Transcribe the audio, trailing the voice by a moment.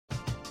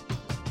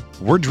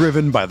We're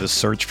driven by the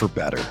search for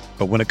better.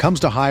 But when it comes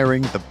to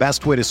hiring, the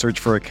best way to search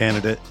for a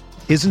candidate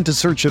isn't to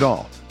search at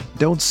all.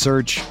 Don't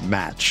search,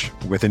 match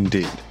with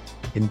Indeed.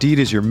 Indeed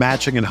is your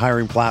matching and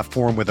hiring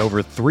platform with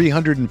over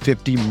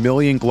 350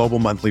 million global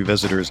monthly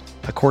visitors,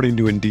 according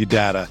to Indeed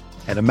data,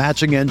 and a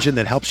matching engine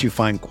that helps you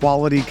find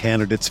quality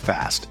candidates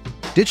fast.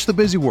 Ditch the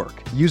busy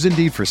work. Use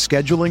Indeed for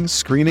scheduling,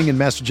 screening, and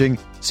messaging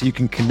so you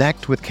can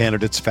connect with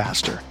candidates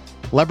faster.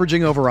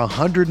 Leveraging over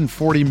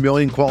 140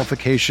 million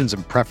qualifications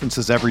and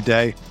preferences every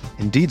day,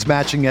 Indeed's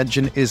matching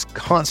engine is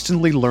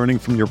constantly learning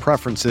from your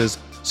preferences,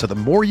 so the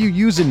more you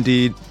use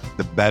Indeed,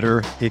 the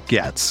better it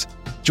gets.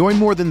 Join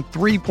more than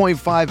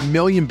 3.5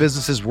 million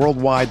businesses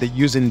worldwide that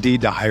use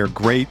Indeed to hire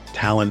great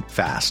talent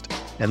fast.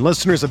 And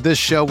listeners of this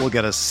show will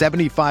get a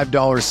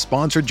 $75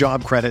 sponsored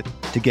job credit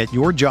to get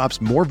your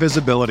jobs more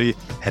visibility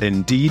at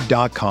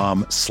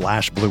Indeed.com/Blue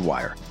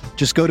Wire.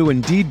 Just go to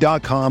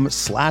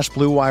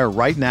Indeed.com/Blue Wire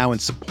right now and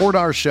support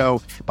our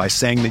show by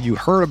saying that you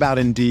heard about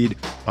Indeed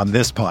on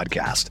this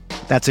podcast.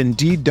 That's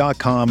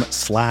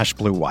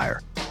Indeed.com/Blue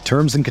Wire.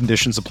 Terms and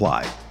conditions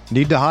apply.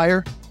 Need to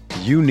hire?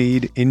 You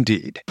need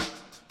Indeed.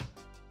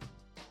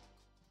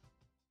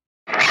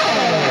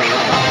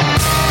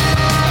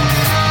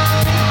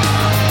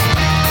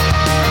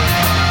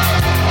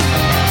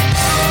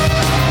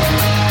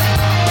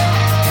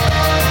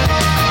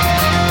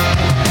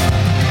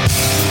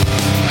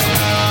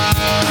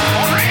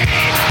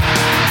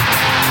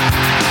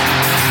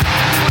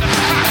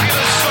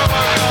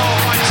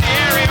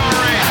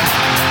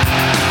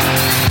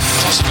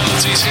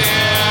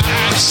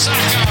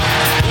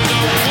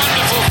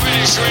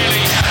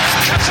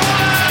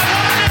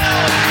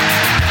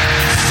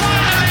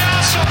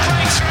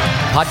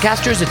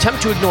 Podcasters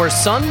attempt to ignore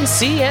sun,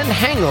 sea, and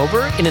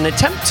hangover in an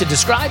attempt to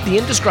describe the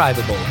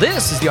indescribable.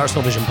 This is the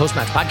Arsenal Vision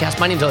Post-Match Podcast.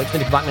 My name is Alex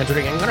Vindic, on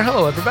Twitter.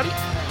 Hello, everybody.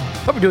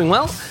 Hope you're doing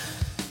well.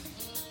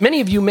 Many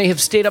of you may have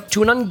stayed up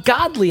to an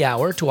ungodly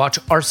hour to watch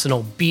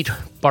Arsenal beat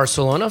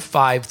Barcelona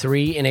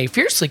 5-3 in a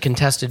fiercely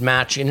contested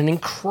match in an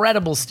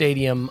incredible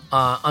stadium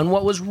on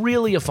what was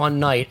really a fun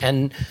night.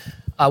 And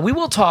we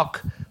will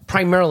talk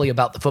primarily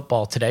about the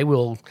football today.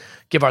 We'll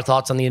give our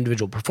thoughts on the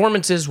individual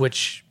performances,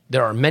 which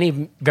there are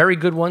many very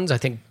good ones. I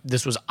think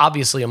this was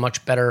obviously a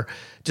much better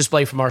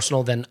display from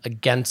Arsenal than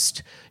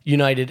against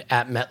United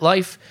at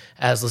MetLife,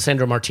 as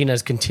Lisandro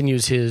Martinez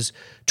continues his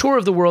tour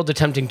of the world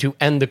attempting to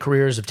end the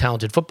careers of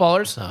talented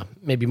footballers.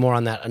 Maybe more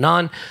on that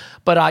anon.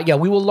 But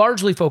we will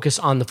largely focus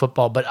on the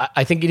football, but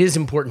I think it is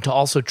important to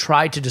also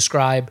try to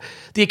describe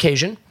the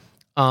occasion,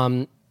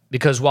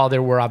 because while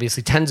there were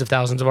obviously tens of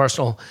thousands of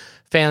Arsenal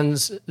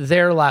fans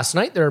there last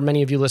night, there are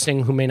many of you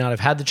listening who may not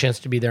have had the chance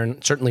to be there,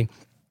 and certainly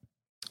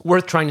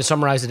worth trying to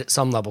summarize it at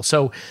some level.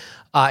 So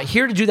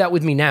here to do that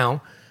with me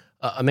now,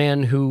 a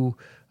man who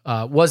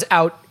was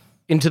out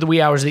into the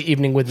wee hours of the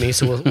evening with me,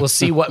 so we'll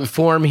see what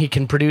form he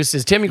can produce,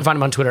 is Tim. You can find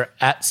him on Twitter,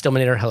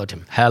 @Stillmanator. Hello,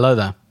 Tim. Hello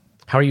there.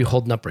 How are you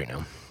holding up right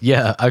now?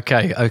 Yeah,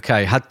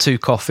 okay. Had 2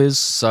 coffees,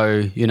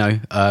 so,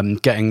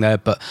 getting there,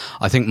 but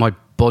I think my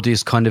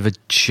body's kind of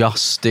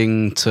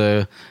adjusting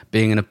to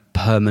being in a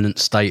permanent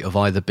state of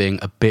either being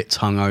a bit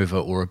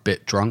hungover or a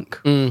bit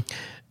drunk.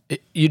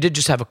 You did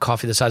just have a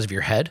coffee the size of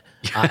your head,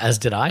 as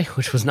did I,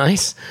 which was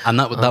nice. And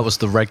that was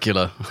the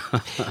regular.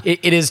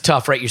 It is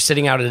tough, right? You're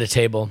sitting out at a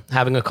table,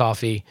 having a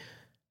coffee,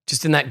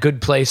 just in that good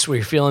place where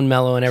you're feeling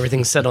mellow and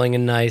everything's settling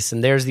in nice,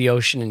 and there's the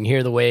ocean and you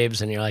hear the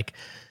waves, and you're like,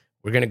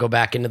 we're going to go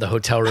back into the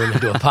hotel room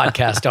and do a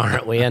podcast,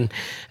 aren't we?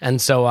 And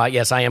so,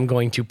 yes, I am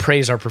going to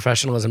praise our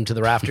professionalism to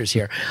the rafters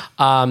here.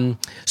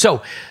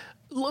 So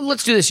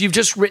let's do this. You've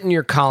just written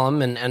your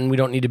column, and we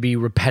don't need to be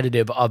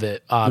repetitive of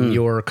it.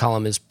 Your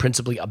column is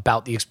principally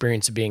about the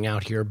experience of being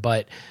out here,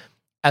 but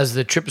as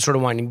the trip is sort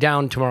of winding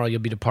down, tomorrow you'll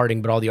be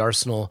departing, but all the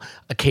Arsenal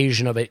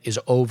occasion of it is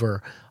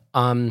over.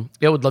 I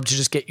would love to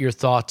just get your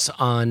thoughts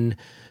on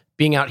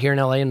being out here in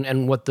LA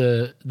and what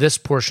this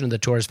portion of the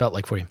tour has felt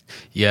like for you.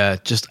 Yeah,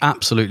 just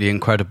absolutely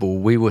incredible.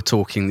 We were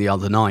talking the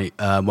other night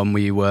when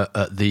we were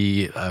at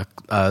the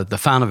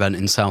fan event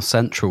in South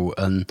Central,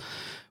 and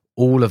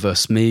all of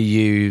us, me,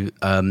 you,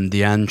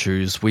 the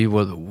Andrews,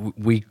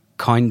 we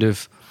kind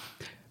of,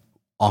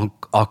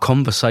 our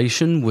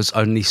conversation was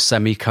only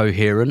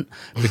semi-coherent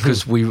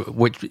because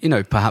which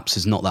perhaps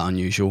is not that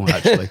unusual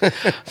actually,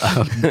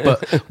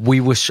 but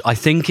I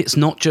think it's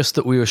not just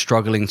that we were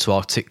struggling to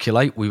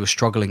articulate, we were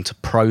struggling to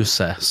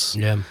process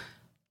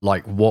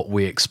like what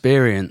we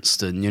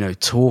experienced, and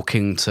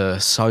talking to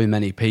so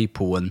many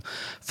people. And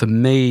for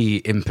me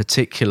in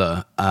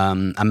particular,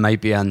 and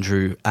maybe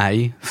Andrew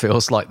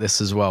feels like this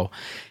as well,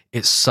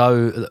 it's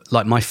so,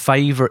 like, my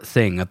favourite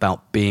thing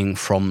about being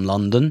from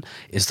London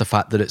is the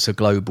fact that it's a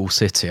global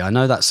city. I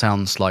know that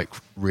sounds like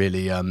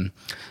really a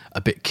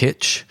bit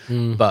kitsch,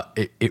 but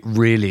it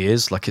really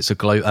is. Like, it's a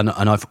global,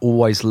 and I've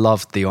always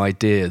loved the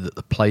idea that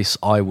the place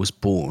I was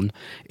born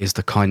is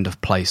the kind of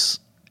place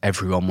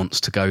everyone wants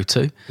to go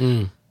to.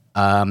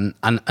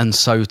 And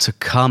so to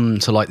come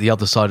to like the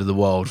other side of the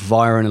world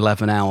via an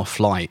 11-hour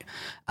flight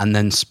and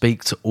then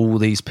speak to all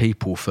these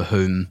people for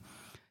whom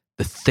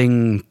the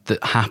thing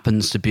that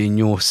happens to be in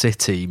your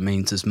city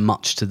means as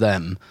much to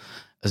them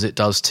as it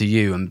does to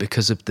you. And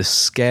because of the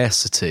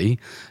scarcity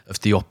of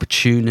the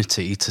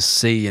opportunity to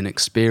see and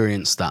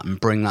experience that and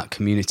bring that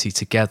community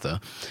together,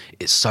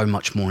 it's so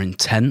much more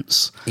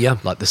intense. Yeah.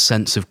 Like the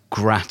sense of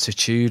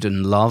gratitude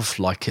and love,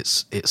 like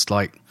it's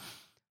like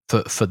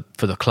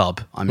for the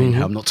club. I mean,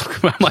 I'm not talking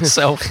about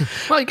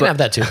myself. Well, you can have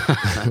that too.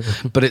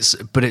 but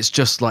it's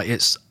just like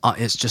it's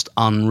just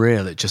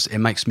unreal. It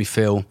makes me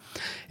feel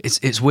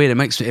it's weird. It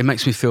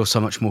makes me feel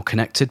so much more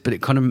connected, but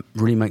it kind of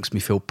really makes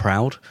me feel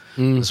proud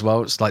as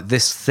well. It's like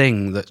this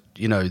thing that,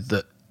 you know,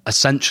 that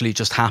essentially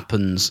just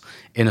happens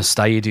in a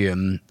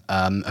stadium,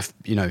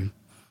 you know,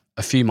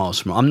 a few miles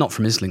from. I'm not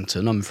from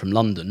Islington. I'm from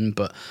London,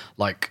 but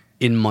like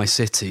in my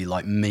city,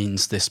 like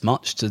means this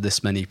much to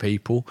this many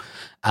people.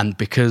 And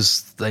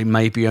because they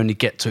maybe only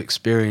get to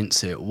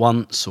experience it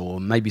once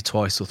or maybe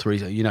twice or three,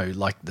 you know,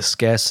 like the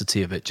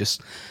scarcity of it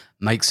just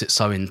makes it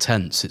so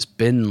intense. It's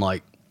been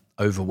like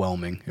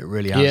overwhelming. It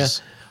really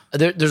has.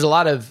 Yeah. There's a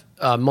lot of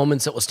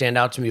moments that will stand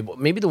out to me, but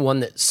maybe the one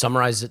that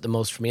summarized it the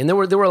most for me, and there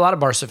were a lot of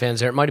Barca fans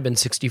there. It might have been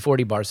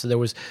 60-40 Barca. There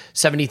was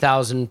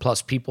 70,000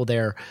 plus people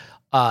there.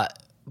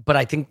 But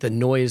I think the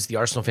noise the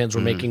Arsenal fans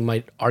were making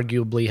might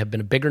arguably have been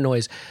a bigger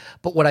noise.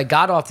 But what I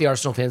got off the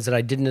Arsenal fans that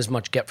I didn't as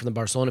much get from the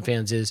Barcelona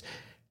fans is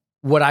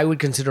what I would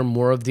consider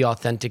more of the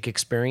authentic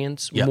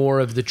experience, more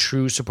of the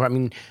true support. I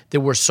mean,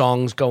 there were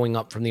songs going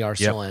up from the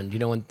Arsenal end, you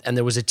know, and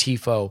there was a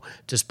TIFO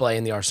display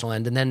in the Arsenal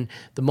end. And then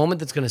the moment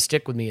that's going to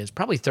stick with me is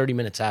probably 30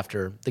 minutes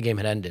after the game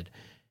had ended.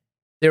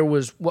 There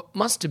was what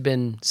must have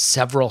been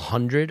several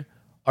hundred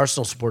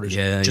Arsenal supporters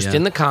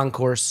in the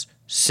concourse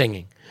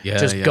singing.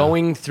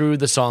 Going through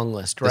the song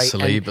list, right? The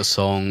Saliba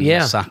song, the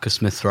Saka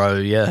Smith Rowe,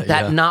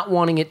 not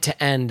wanting it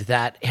to end,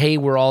 that, hey,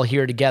 we're all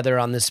here together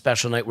on this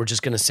special night, we're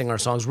just going to sing our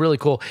songs. Really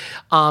cool.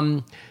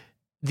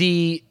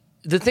 The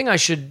thing I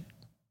should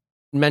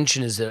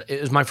mention is that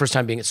it was my first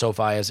time being at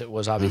SoFi, as it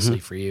was obviously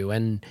for you.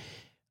 And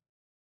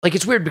like,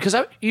 it's weird because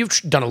you've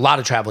done a lot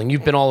of traveling.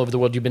 You've been all over the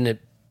world. You've been to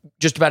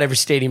just about every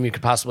stadium you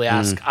could possibly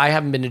ask. I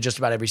haven't been to just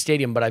about every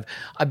stadium, but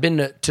I've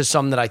been to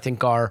some that I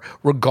think are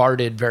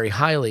regarded very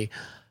highly.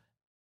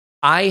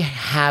 I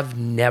have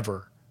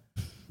never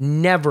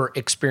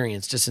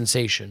experienced a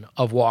sensation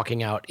of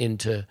walking out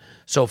into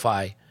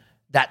SoFi.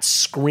 That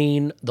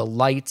screen, the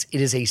lights, it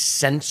is a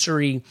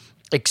sensory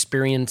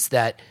experience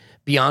that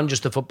beyond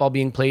just the football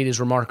being played is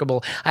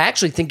remarkable. I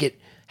actually think it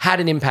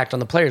had an impact on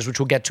the players, which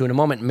we'll get to in a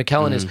moment.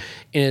 Mikel in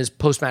his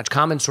post-match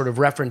comments sort of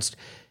referenced,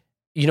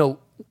 you know,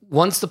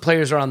 once the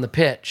players are on the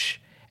pitch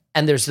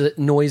and there's the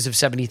noise of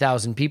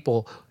 70,000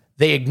 people,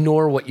 they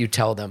ignore what you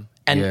tell them.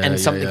 And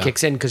something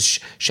kicks in because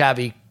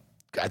Xavi,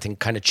 I think,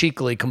 kind of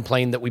cheekily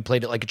complained that we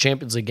played it like a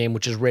Champions League game,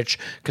 which is rich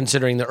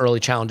considering the early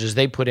challenges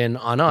they put in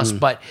on us.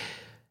 But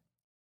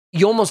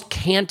you almost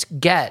can't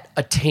get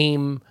a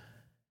tame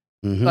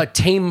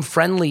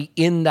friendly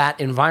in that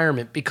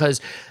environment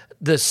because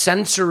the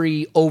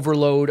sensory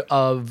overload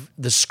of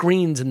the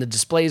screens and the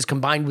displays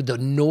combined with the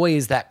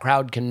noise that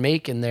crowd can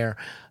make in there,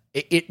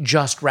 it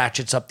just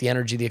ratchets up the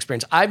energy of the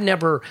experience. I've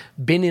never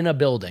been in a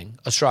building,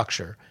 a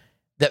structure,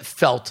 that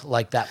felt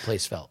like that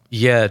place felt.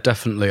 Yeah,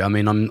 definitely. I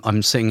mean,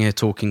 I'm sitting here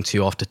talking to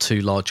you after 2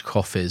 large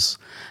coffees,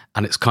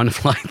 and it's kind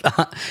of like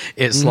that.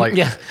 It's like,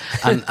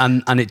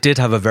 and it did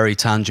have a very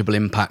tangible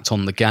impact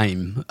on the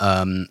game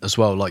as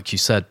well, like you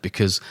said,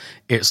 because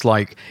it's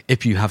like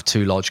if you have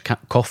 2 large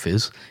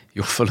coffees,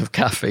 you're full of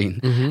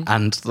caffeine,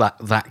 and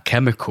that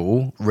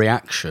chemical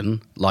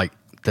reaction, like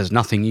there's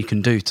nothing you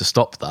can do to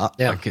stop that.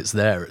 Like it's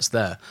there.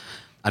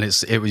 And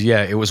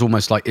it was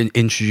almost like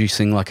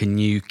introducing like a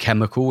new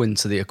chemical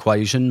into the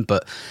equation.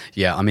 But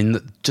yeah, I mean,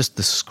 just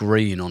the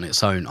screen on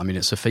its own, I mean,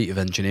 it's a feat of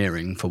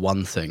engineering for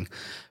one thing.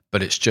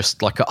 But it's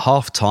just like at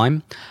half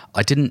time,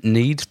 I didn't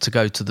need to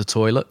go to the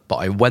toilet, but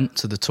I went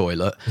to the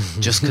toilet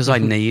just because I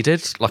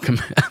needed like a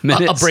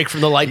minute. A break from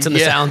the lights and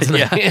the sounds.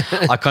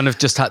 I kind of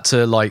just had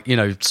to like, you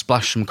know,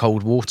 splash some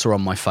cold water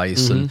on my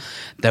face. And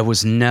there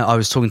was I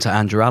was talking to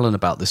Andrew Allen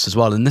about this as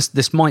well. And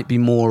this might be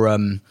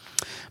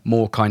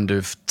more kind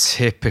of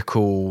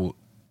typical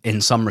in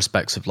some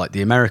respects of like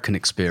the American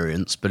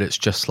experience, but it's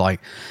just like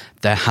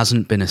there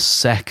hasn't been a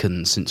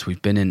second since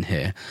we've been in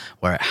here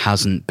where it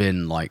hasn't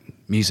been like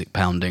music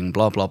pounding,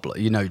 blah, blah, blah,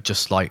 you know,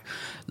 just like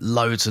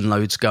loads and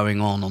loads going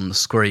on the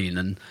screen.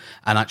 And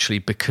actually,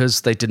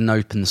 because they didn't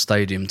open the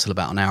stadium till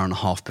about an hour and a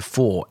half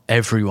before,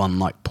 everyone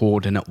like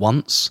poured in at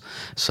once.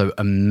 So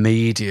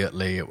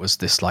immediately it was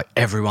this like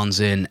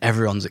everyone's in,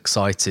 everyone's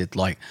excited,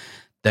 like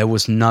there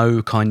was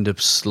no kind of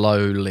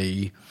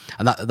slowly,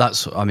 and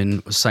that's, I mean,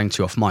 I was saying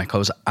to you off mic, I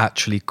was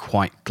actually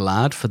quite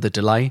glad for the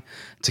delay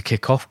to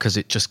kick off because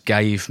it just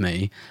gave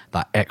me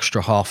that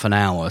extra half an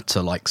hour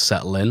to like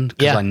settle in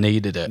because I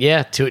needed it.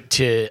 Yeah,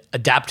 to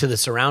adapt to the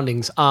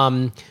surroundings.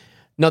 Another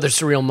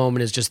surreal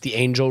moment is just the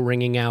angel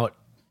ringing out,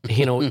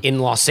 you know, in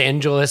Los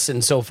Angeles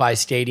in SoFi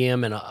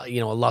Stadium, and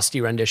a lusty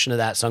rendition of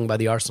that sung by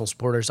the Arsenal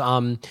supporters.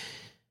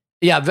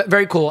 Yeah,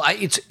 very cool.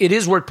 It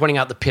is worth pointing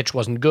out the pitch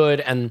wasn't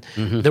good, and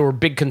there were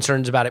big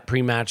concerns about it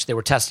pre-match. They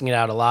were testing it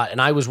out a lot,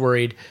 and I was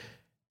worried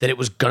that it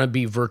was going to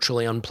be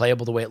virtually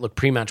unplayable the way it looked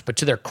pre-match. But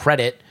to their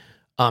credit,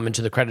 and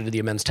to the credit of the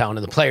immense talent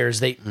of the players,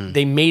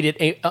 they made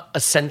it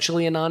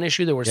essentially a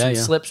non-issue. There were some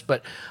slips,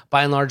 but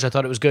by and large, I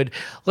thought it was good.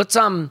 Let's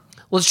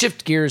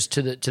shift gears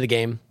to the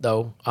game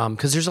though,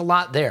 because there's a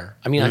lot there.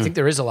 I mean, I think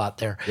there is a lot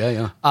there.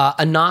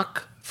 A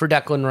knock for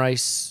Declan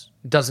Rice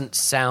doesn't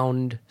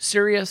sound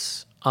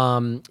serious.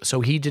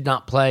 So he did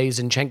not play.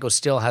 Zinchenko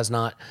still has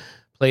not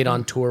played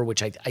on tour,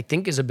 which I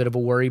think is a bit of a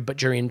worry. But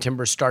Jurrien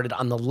Timber started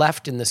on the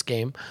left in this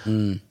game,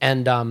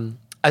 and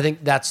I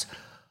think that's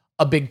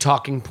a big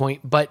talking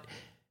point. But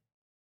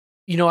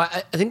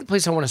I think the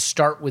place I want to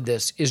start with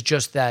this is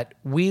just that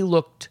we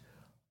looked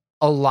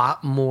a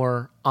lot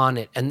more on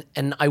it.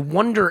 And I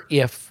wonder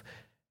if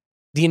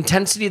the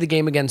intensity of the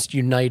game against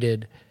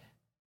United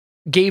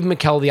gave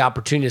Mikel the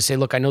opportunity to say,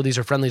 look, I know these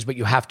are friendlies, but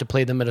you have to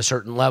play them at a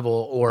certain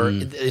level or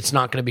it's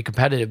not going to be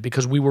competitive,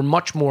 because we were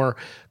much more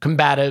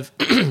combative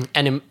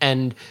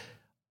and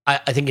I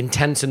think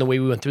intense in the way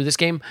we went through this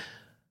game.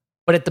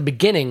 But at the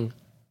beginning,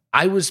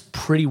 I was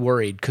pretty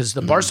worried because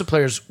the Barca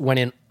players went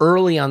in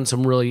early on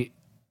some really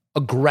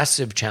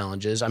aggressive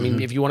challenges. I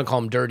mean, if you want to call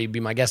them dirty, be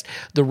my guest.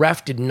 The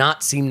ref did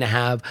not seem to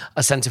have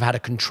a sense of how to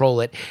control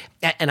it.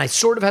 And I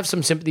sort of have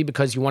some sympathy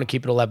because you want to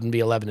keep it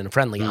 11v11 in a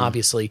friendly,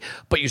 obviously,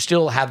 but you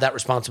still have that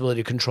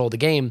responsibility to control the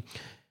game.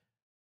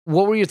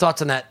 What were your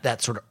thoughts on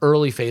that sort of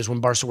early phase when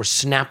Barca were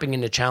snapping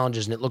into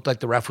challenges and it looked like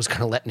the ref was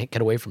kind of letting it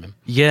get away from him?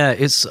 Yeah,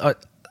 it's...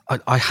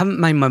 I haven't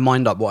made my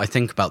mind up what I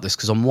think about this,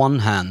 because on one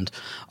hand,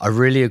 I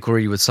really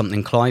agree with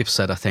something Clive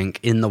said, I think,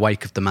 in the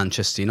wake of the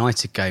Manchester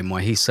United game,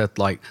 where he said,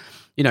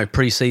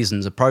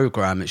 pre-season's a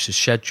programme, it's a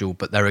schedule,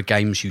 but there are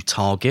games you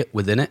target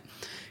within it.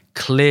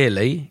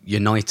 Clearly,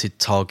 United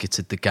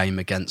targeted the game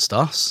against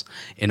us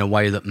in a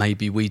way that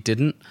maybe we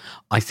didn't.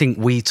 I think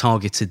we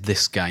targeted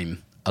this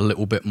game a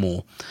little bit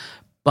more.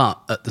 But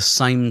at the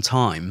same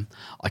time,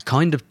 I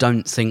kind of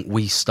don't think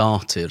we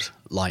started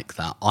like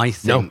that. I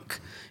think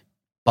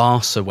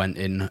Barca went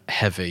in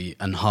heavy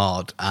and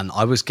hard, and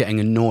I was getting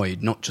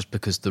annoyed, not just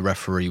because the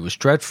referee was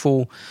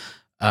dreadful,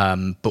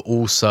 but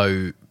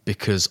also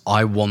because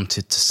I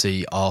wanted to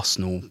see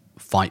Arsenal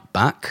fight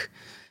back.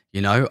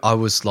 I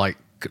was like,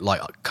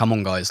 come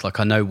on, guys.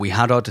 I know we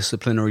had our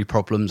disciplinary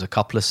problems a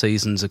couple of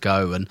seasons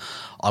ago, and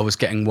I was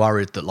getting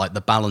worried that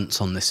the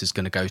balance on this is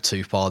going to go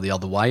too far the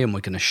other way and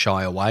we're going to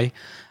shy away.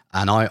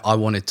 And I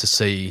wanted to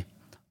see,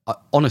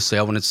 honestly,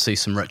 I wanted to see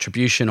some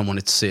retribution. I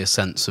wanted to see a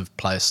sense of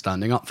players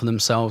standing up for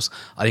themselves.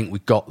 I think we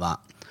got that.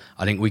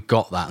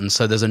 And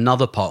so there's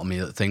another part of me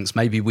that thinks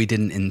maybe we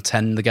didn't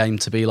intend the game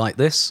to be like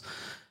this.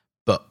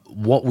 But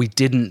what we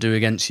didn't do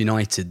against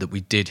United that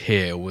we did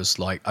here was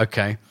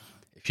okay,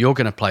 if you're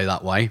going to play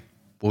that way,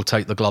 we'll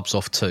take the gloves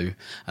off too.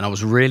 And I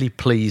was really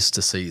pleased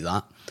to see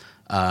that.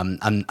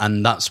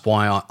 And that's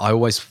why I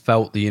always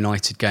felt the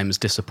United game, as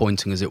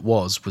disappointing as it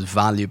was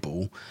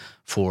valuable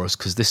for us,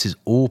 because this is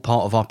all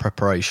part of our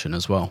preparation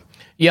as well.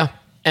 Yeah.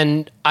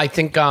 And I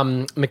think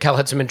Mikel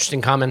had some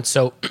interesting comments.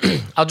 So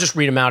I'll just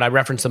read them out. I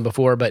referenced them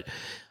before, but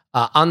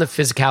on the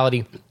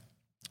physicality,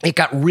 it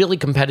got really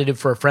competitive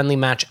for a friendly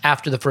match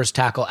after the first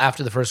tackle,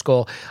 after the first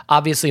goal.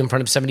 Obviously, in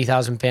front of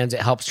 70,000 fans, it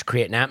helps to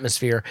create an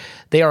atmosphere.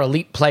 They are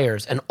elite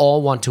players and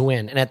all want to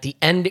win. And at the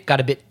end, it got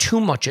a bit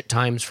too much at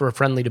times for a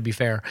friendly, to be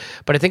fair.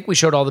 But I think we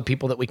showed all the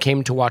people that we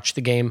came to watch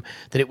the game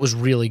that it was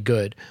really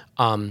good,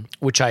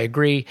 which I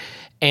agree.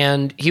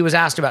 And he was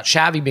asked about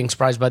Xavi being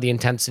surprised by the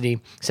intensity.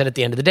 He said, at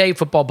the end of the day,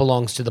 football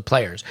belongs to the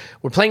players.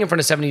 We're playing in front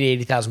of 70 to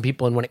 80,000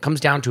 people, and when it comes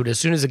down to it, as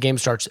soon as the game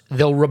starts,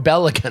 they'll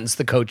rebel against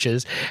the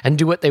coaches and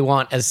do what they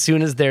want. As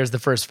soon as there's the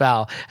first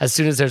foul, as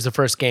soon as there's the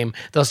first game,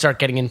 they'll start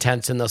getting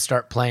intense and they'll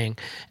start playing.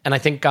 And I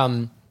think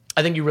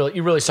you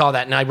really saw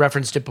that, and I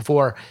referenced it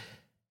before.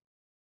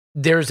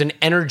 There's an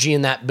energy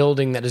in that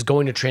building that is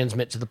going to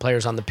transmit to the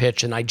players on the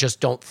pitch, and I just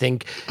don't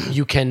think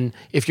you can,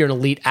 if you're an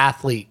elite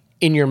athlete,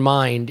 in your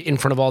mind, in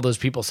front of all those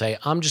people, say,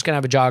 I'm just going to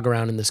have a jog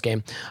around in this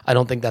game. I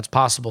don't think that's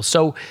possible.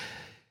 So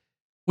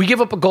we give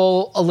up a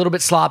goal a little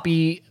bit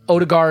sloppy,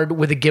 Odegaard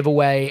with a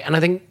giveaway. And I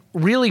think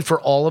really for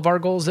all of our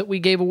goals that we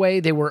gave away,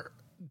 they were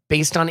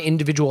based on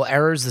individual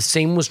errors. The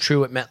same was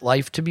true at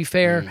MetLife, to be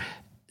fair.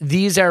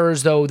 These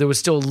errors, though, there was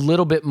still a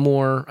little bit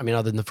more,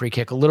 other than the free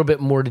kick, a little bit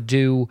more to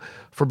do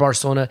for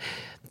Barcelona.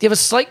 They have a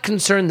slight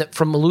concern that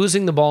from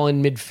losing the ball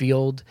in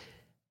midfield,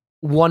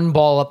 one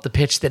ball up the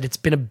pitch, that it's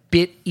been a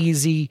bit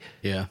easy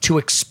to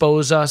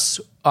expose us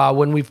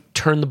when we've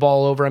turned the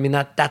ball over.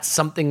 That's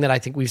something that I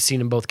think we've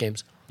seen in both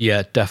games.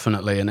 Yeah,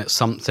 definitely. And it's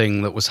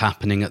something that was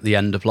happening at the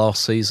end of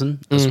last season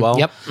as well.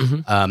 Yep.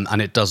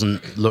 And it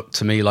doesn't look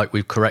to me like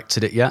we've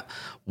corrected it yet.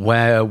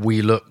 Where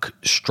we look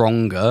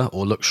stronger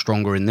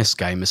in this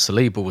game is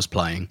Saliba was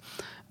playing.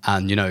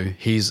 And,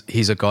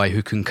 he's a guy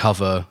who can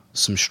cover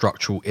some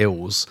structural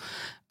ills.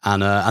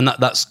 And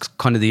that's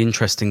kind of the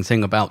interesting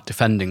thing about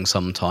defending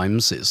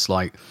sometimes. It's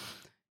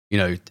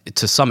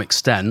to some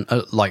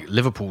extent, like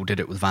Liverpool did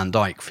it with Van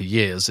Dijk for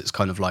years. It's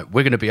kind of like,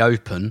 we're going to be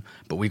open,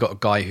 but we got a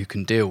guy who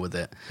can deal with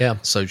it. Yeah.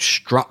 So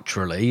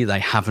structurally, they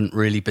haven't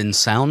really been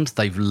sound.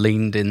 They've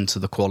leaned into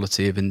the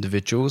quality of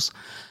individuals.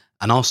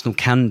 And Arsenal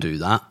can do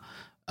that.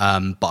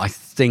 But I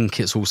think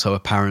it's also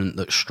apparent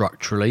that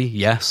structurally,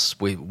 yes,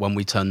 when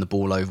we turn the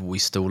ball over, we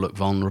still look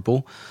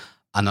vulnerable.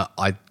 And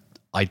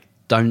I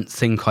don't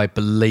think I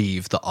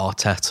believe that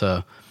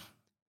Arteta's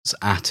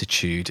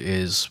attitude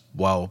is,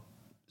 well,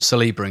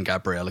 Saliba and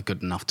Gabriel are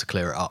good enough to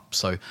clear it up.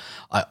 So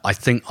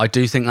I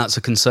do think that's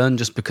a concern,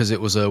 just because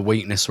it was a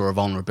weakness or a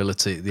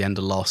vulnerability at the end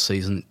of last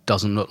season. It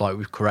doesn't look like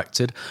we've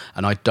corrected,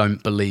 and I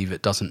don't believe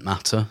it doesn't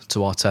matter to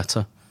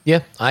Arteta.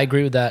 Yeah, I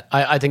agree with that.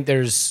 I think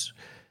there's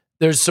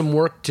some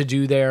work to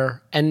do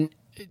there, and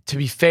to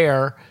be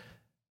fair,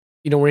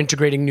 we're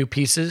integrating new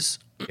pieces,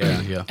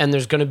 and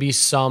there's going to be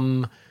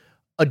some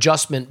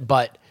adjustment.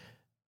 But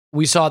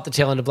we saw at the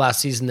tail end of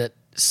last season that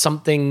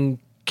something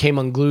came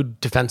unglued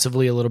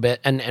defensively a little bit,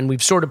 and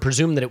we've sort of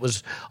presumed that it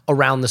was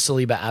around the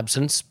Saliba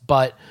absence,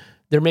 but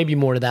there may be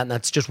more to that, and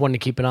that's just one to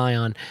keep an eye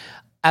on.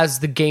 As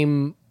the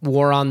game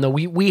wore on, though,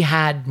 we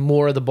had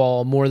more of the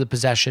ball, more of the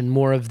possession,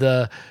 more of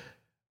the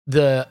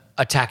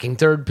attacking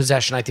third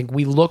possession. I think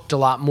we looked a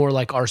lot more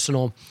like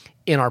Arsenal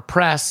in our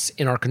press,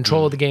 in our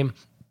control of the game.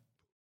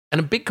 And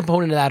a big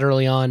component of that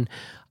early on,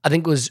 I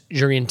think, was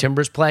Jurrien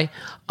Timber's play.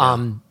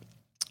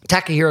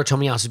 Takahiro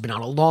Tomiyasu has been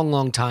out a long,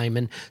 long time,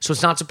 and so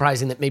it's not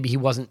surprising that maybe he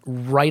wasn't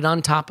right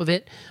on top of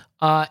it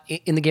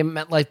in the game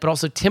at MetLife. But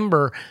also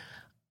Timber,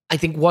 I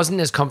think,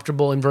 wasn't as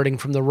comfortable inverting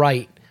from the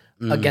right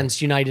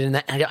against United,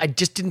 and I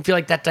just didn't feel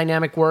like that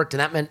dynamic worked, and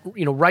that meant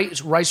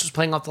Rice was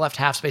playing off the left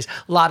half space.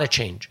 A lot of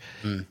change.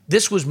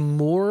 This was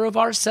more of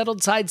our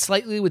settled side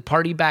slightly, with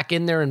Partey back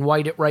in there and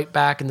White at right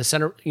back and the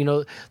center,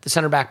 the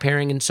center back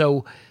pairing, and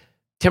so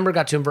Timber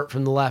got to invert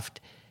from the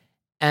left,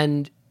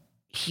 and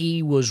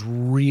he was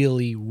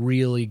really,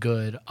 really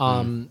good.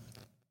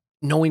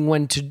 Knowing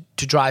when to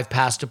drive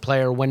past a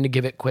player, when to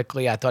give it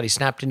quickly. I thought he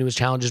snapped into his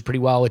challenges pretty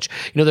well, which,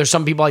 there's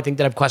some people I think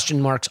that have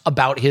question marks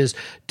about his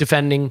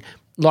defending.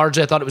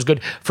 Largely, I thought it was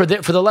good. For the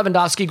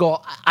Lewandowski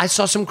goal, I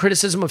saw some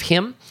criticism of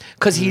him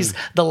because he's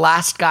the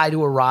last guy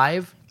to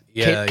arrive,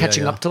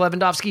 catching up to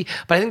Lewandowski.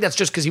 But I think that's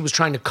just because he was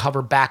trying to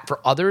cover back for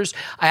others.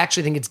 I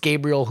actually think it's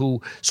Gabriel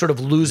who sort of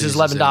loses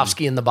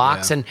Lewandowski in the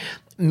box, and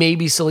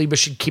maybe Saliba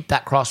should keep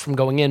that cross from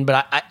going in.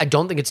 But I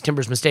don't think it's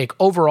Timber's mistake.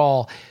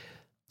 Overall,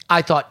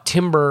 I thought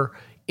Timber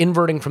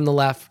inverting from the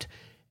left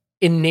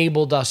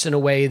enabled us in a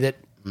way that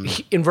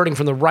inverting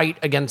from the right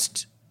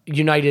against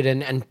United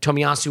and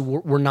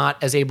Tomiyasu were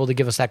not as able to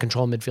give us that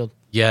control in midfield.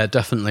 Yeah,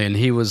 definitely. And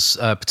he was,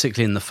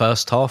 particularly in the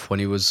first half when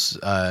he was,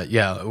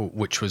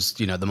 which was,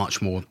 the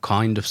much more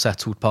kind of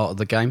settled part of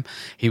the game,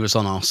 he was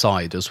on our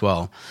side as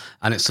well.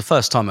 And it's the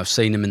first time I've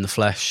seen him in the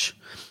flesh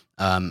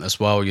as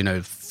well,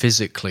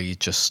 physically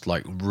just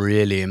like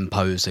really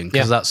imposing.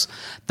 Because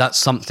that's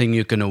something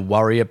you're going to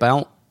worry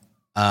about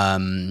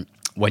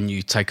when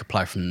you take a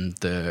player from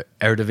the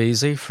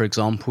Eredivisie, for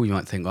example. You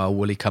might think, oh,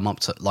 will he come up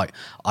to,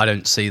 I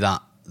don't see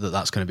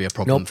that's going to be a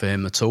problem for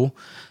him at all.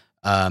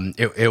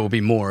 It will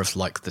be more of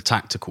like the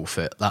tactical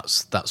fit.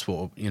 That's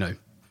what will,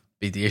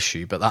 be the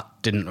issue. But that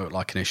didn't look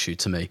like an issue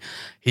to me.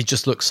 He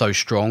just looks so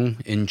strong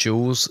in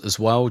duels as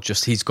well.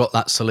 Just he's got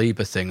that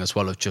Saliba thing as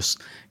well of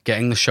just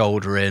getting the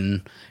shoulder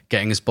in,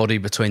 getting his body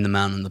between the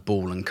man and the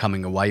ball, and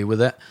coming away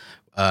with it.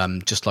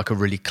 Just like a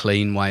really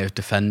clean way of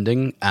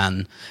defending.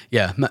 And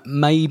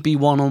maybe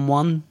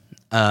one-on-one.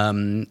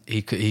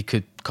 He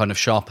could kind of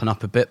sharpen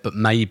up a bit, but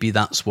maybe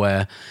that's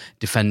where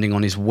defending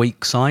on his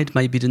weak side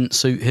maybe didn't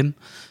suit him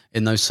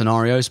in those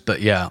scenarios. But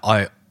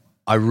I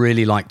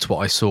really liked what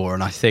I saw,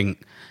 and I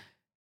think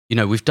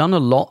we've done a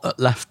lot at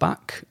left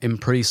back in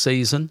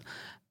pre-season,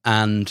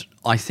 and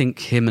I think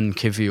him and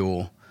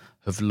Kivior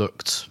have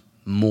looked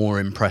more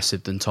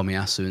impressive than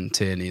Tomiyasu and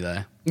Tierney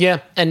there. Yeah,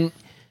 and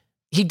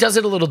he does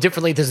it a little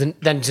differently than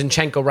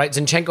Zinchenko, right?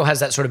 Zinchenko has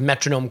that sort of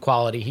metronome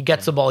quality. He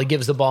gets the ball, he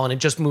gives the ball, and it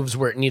just moves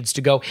where it needs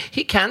to go.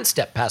 He can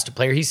step past a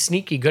player. He's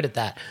sneaky good at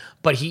that.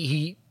 But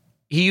he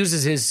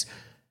uses his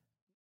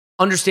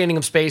understanding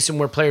of space and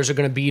where players are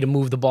going to be to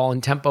move the ball in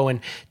tempo. And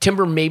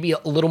Timber may be a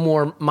little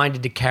more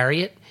minded to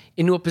carry it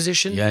into a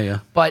position.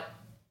 Yeah. But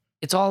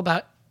it's all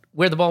about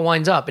where the ball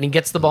winds up, and he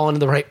gets the ball into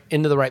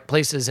the right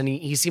places. And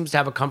he seems to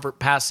have a comfort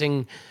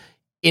passing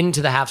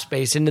into the half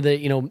space, into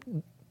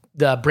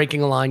the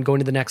breaking a line, going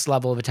to the next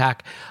level of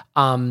attack.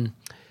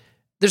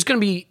 There's going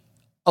to be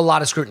a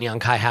lot of scrutiny on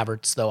Kai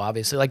Havertz, though,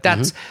 obviously.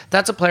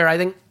 That's a player, I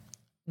think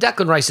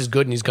Declan Rice is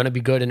good, and he's going to be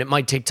good, and it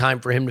might take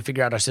time for him to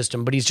figure out our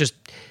system, but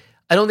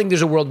I don't think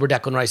there's a world where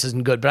Declan Rice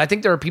isn't good, but I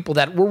think there are people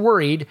that were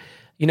worried,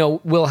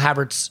 will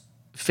Havertz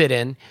fit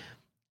in?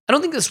 I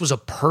don't think this was a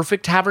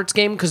perfect Havertz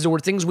game, because there were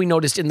things we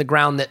noticed in the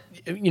ground that,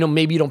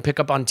 maybe you don't pick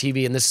up on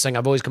TV. And this is something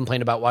I've always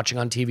complained about watching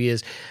on TV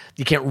is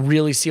you can't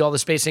really see all the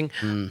spacing.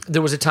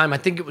 There was a time, I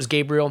think it was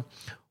Gabriel,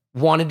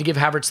 wanted to give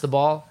Havertz the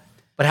ball,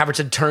 but Havertz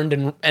had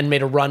turned and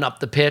made a run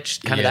up the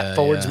pitch, kind of that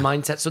forwards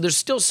mindset. So there's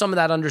still some of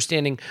that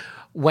understanding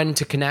when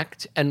to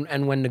connect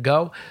and when to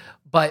go.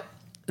 But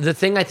the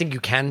thing I think you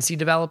can see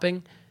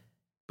developing,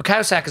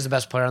 Bukayo Saka is the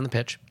best player on the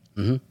pitch.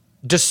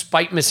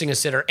 Despite missing a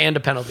sitter and a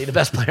penalty, the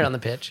best player on the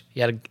pitch. He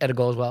had a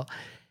goal as well.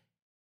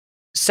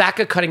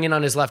 Saka cutting in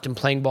on his left and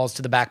playing balls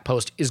to the back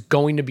post is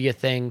going to be a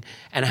thing,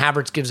 and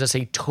Havertz gives us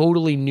a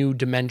totally new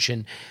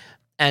dimension.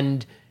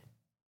 And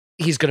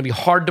he's going to be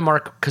hard to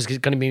mark because he's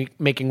going to be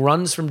making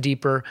runs from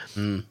deeper.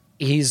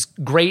 He's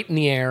great in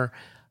the air.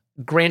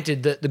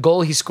 Granted, the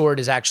goal he scored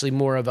is actually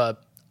more of a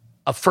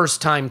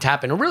first-time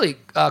tap-in. A really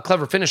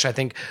clever finish, I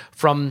think,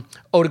 from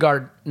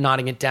Odegaard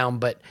nodding it down.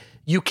 But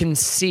you can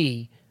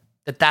see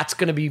that that's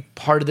going to be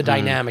part of the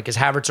dynamic is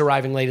Havertz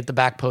arriving late at the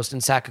back post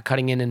and Saka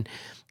cutting in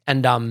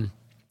and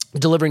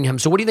delivering him.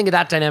 So what do you think of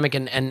that dynamic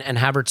and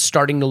Havertz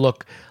starting to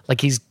look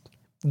like he's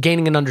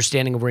gaining an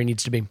understanding of where he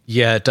needs to be?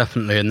 Yeah,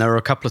 definitely. And there were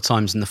a couple of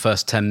times in the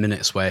first 10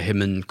 minutes where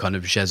him and kind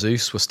of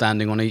Jesus were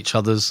standing on each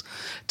other's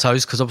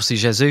toes, because obviously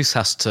Jesus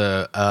has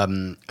to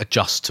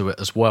adjust to it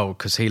as well,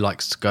 because he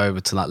likes to go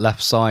over to that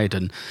left side.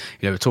 And,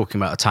 we're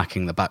talking about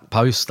attacking the back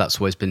post. That's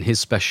always been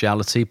his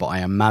speciality. But I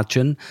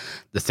imagine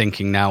the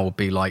thinking now will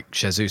be like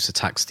Jesus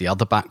attacks the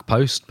other back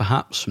post,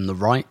 perhaps from the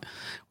right,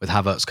 with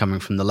Havertz coming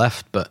from the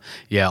left. But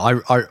yeah,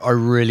 I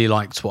really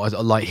liked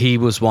what he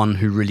was one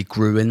who really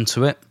grew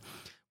into it,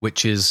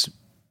 which is,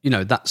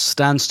 that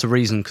stands to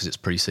reason because it's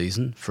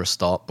pre-season for a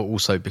start, but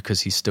also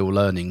because he's still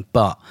learning.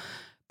 But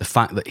the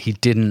fact that he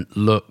didn't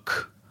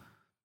look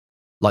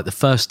like the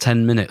first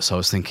 10 minutes, I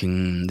was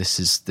thinking this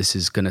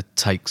is going to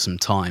take some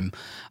time,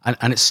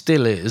 and it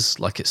still is,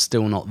 like it's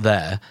still not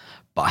there.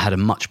 But I had a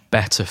much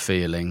better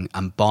feeling,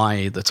 and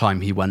by the time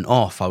he went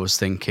off, I was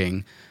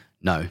thinking,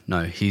 no,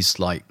 he's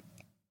like,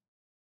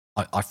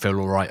 I feel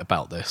all right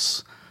about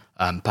this.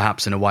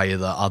 Perhaps in a way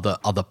that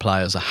other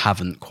players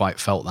haven't quite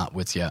felt that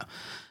with yet.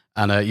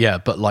 And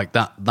but like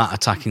that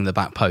attacking the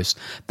back post,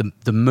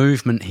 the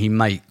movement he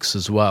makes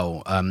as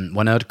well,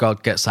 when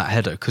Odegaard gets that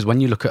header, because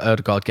when you look at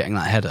Odegaard getting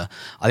that header,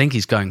 I think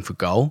he's going for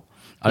goal.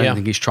 I don't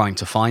think he's trying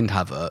to find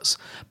Havertz,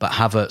 but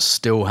Havertz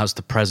still has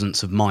the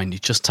presence of mind. He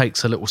just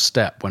takes a little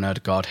step when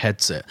Odegaard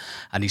heads it,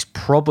 and he's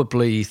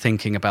probably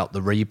thinking about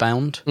the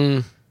rebound,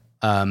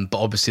 but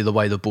obviously the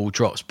way the ball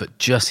drops, but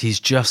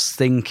he's just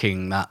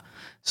thinking that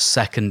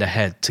second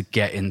ahead to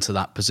get into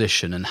that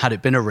position. And had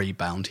it been a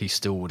rebound, he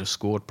still would have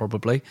scored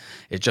probably.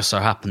 It just so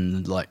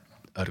happened like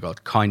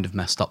Odegaard kind of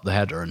messed up the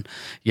header. And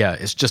yeah,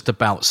 it's just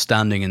about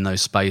standing in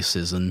those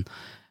spaces. And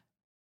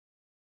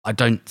I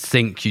don't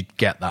think you'd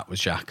get that with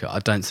Xhaka. I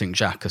don't think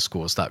Xhaka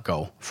scores that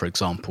goal, for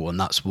example. And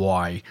that's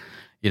why,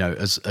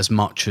 as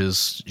much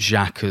as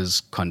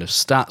Xhaka's kind of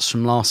stats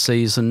from last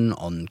season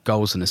on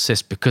goals and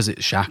assists, because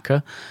it's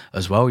Xhaka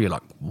as well, you're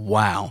like,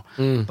 wow.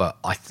 But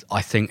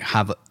I think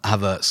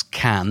Havertz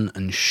can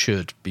and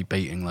should be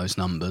beating those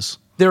numbers.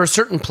 There are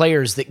certain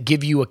players that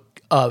give you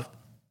a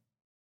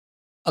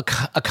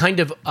kind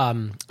of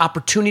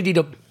opportunity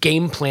to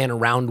game plan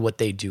around what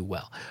they do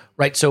well,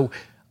 right? So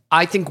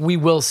I think we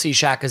will see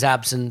Xhaka's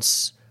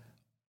absence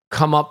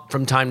come up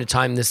from time to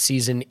time this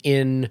season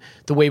in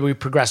the way we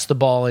progress the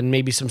ball and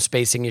maybe some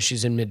spacing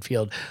issues in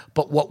midfield.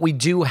 But what we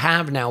do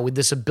have now with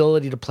this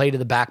ability to play to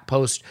the back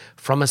post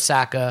from a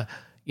Saka,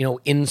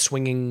 in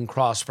swinging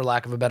cross, for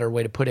lack of a better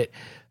way to put it,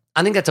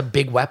 I think that's a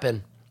big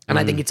weapon. And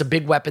I think it's a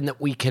big weapon that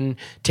we can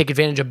take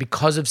advantage of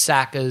because of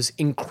Saka's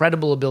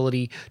incredible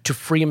ability to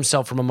free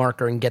himself from a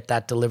marker and get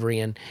that delivery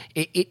in.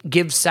 It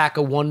gives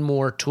Saka one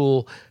more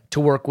tool to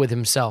work with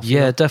himself.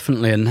 Yeah,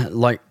 definitely. And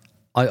like,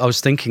 I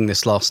was thinking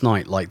this last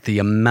night, like the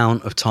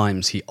amount of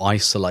times he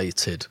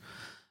isolated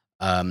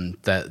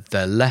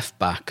their left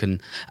back,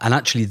 and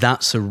actually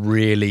that's a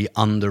really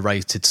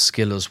underrated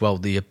skill as well,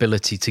 the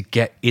ability to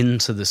get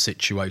into the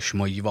situation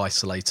where you've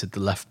isolated the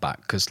left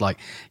back, because like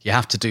you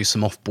have to do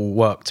some off-ball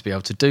work to be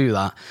able to do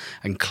that,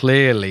 and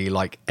clearly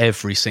like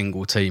every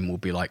single team will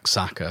be like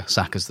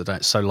Saka's the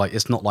don't, so like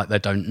it's not like they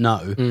don't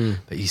know,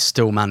 but he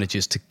still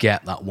manages to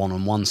get that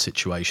one-on-one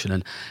situation.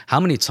 And how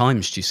many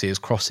times do you see his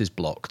crosses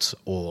blocked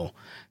or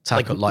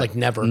tackle? Like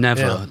never,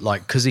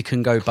 like because he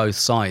can go both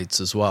sides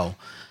as well.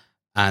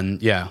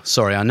 And yeah,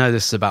 sorry, I know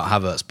this is about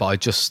Havertz, but I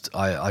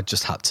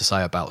just had to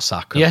say about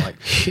Saka. Yeah,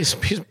 like, he's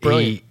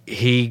brilliant.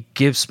 He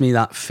gives me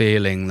that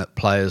feeling that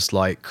players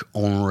like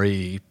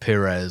Henry,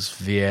 Pires,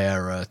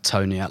 Vieira,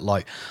 Tony,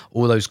 like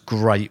all those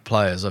great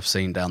players I've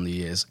seen down the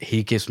years,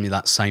 he gives me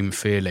that same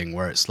feeling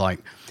where it's like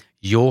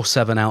your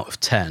 7 out of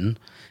 10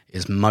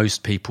 is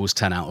most people's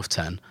 10 out of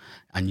 10.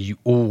 And you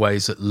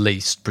always at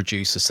least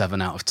produce a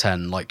 7 out of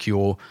 10. Like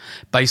you're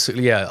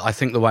basically, I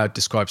think the way I'd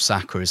describe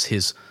Saka is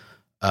his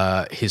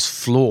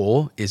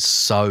floor is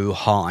so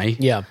high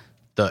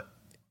that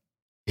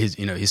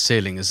his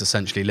ceiling is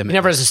essentially limited. He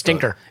never has a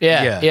stinker.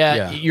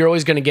 Yeah. You're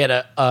always going to get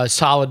a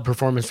solid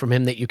performance from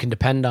him that you can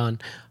depend on.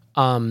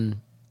 And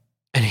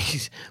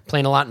he's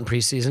playing a lot in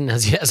preseason,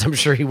 as I'm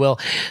sure he will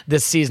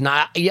this season.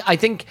 I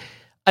think,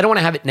 I don't want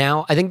to have it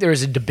now. I think there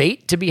is a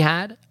debate to be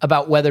had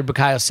about whether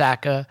Bukayo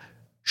Saka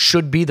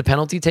should be the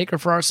penalty taker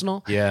for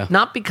Arsenal. Yeah.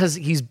 Not because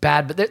he's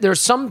bad, but there are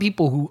some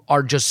people who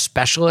are just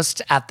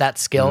specialists at that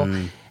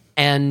skill.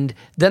 And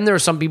then there are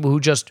some people who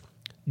just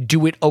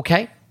do it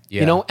okay.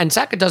 Yeah. And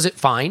Saka does it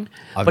fine,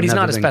 but he's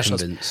not a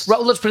specialist.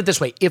 Well, let's put it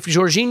this way. If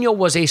Jorginho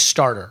was a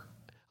starter,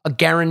 a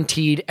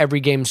guaranteed every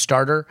game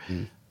starter,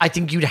 I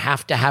think you'd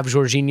have to have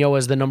Jorginho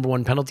as the number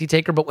one penalty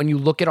taker. But when you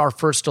look at our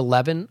first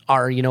 11,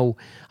 and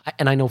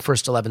I know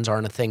first 11s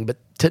aren't a thing, but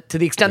to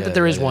the extent that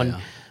there is one,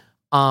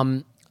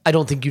 I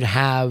don't think you'd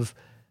have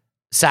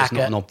Saka. It's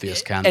not an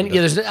obvious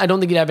candidate. And I don't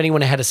think you'd have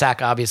anyone ahead of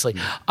Saka, obviously.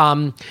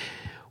 Well,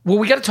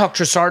 we got to talk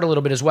Trossard a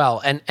little bit as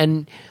well.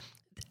 And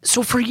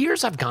so for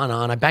years I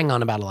bang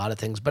on about a lot of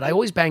things, but I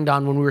always banged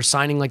on when we were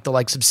signing like the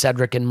likes of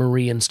Cedric and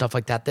Marie and stuff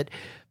like that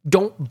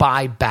don't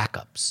buy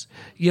backups,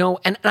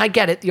 and I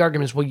get it. The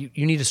argument is, well,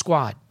 you need a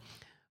squad.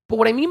 But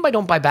what I mean by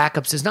don't buy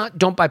backups is not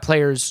don't buy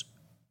players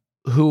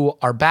who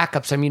are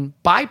backups. I mean,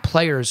 buy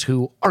players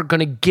who are going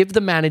to give the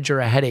manager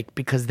a headache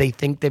because they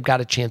think they've got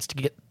a chance to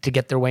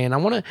get their way. And I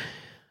want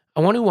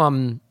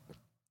to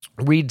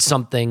read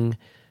something,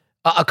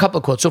 a couple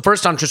of quotes. So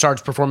first on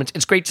Trossard's performance,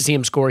 it's great to see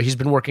him score. He's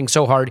been working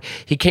so hard.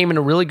 He came in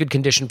a really good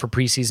condition for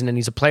preseason, and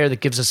he's a player that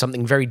gives us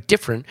something very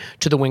different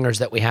to the wingers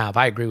that we have.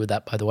 I agree with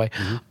that, by the way.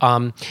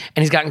 And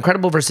he's got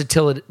incredible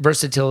versatility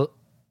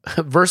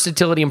and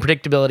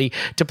predictability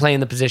to play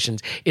in the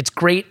positions. It's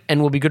great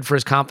and will be good for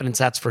his confidence,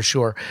 that's for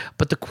sure.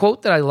 But the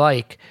quote that I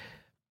like,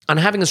 on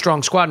having a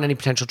strong squad and any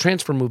potential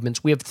transfer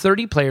movements, we have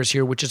 30 players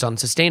here, which is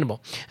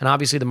unsustainable. And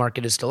obviously the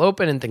market is still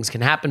open and things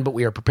can happen, but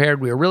we are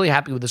prepared. We are really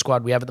happy with the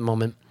squad we have at the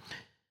moment.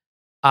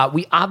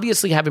 We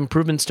obviously have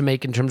improvements to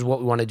make in terms of what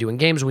we want to do in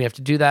games, and we have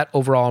to do that.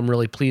 Overall, I'm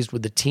really pleased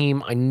with the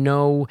team. I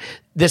know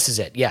this is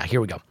it. Yeah,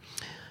 here we go.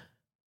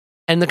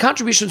 And the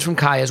contributions from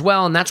Kai as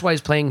well, and that's why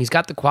he's playing. He's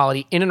got the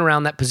quality in and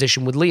around that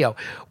position with Leo.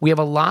 We have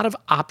a lot of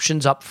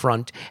options up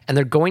front, and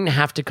they're going to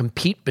have to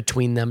compete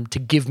between them to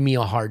give me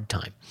a hard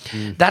time.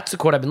 That's the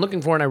quote I've been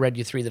looking for, and I read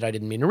you three that I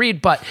didn't mean to read.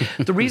 But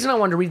the reason I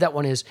wanted to read that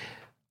one is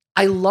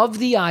I love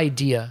the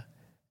idea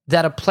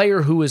that a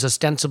player who is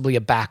ostensibly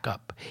a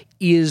backup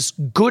is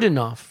good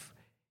enough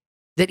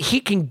that he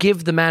can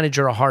give the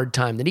manager a hard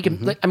time, that he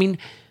can,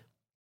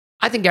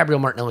 I think Gabriel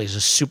Martinelli is a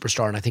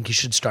superstar, and I think he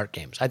should start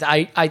games.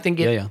 I think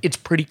it's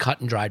pretty cut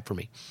and dried for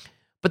me.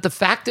 But the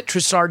fact that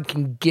Trossard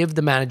can give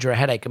the manager a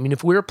headache,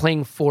 if we were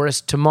playing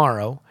Forest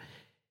tomorrow,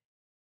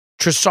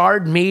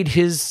 Trossard made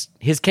his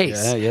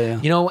case.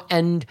 Yeah.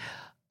 And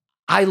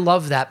I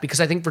love that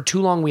because I think for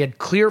too long we had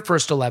clear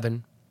first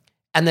 11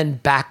 and then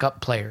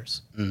backup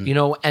players,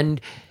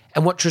 and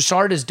what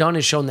Trossard has done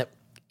is shown that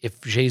if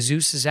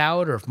Jesus is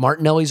out or if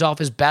Martinelli's off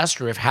his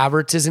best or if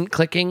Havertz isn't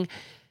clicking,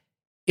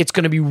 it's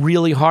going to be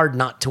really hard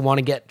not to want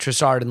to get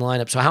Trossard in the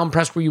lineup. So how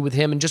impressed were you with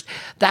him? And just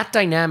that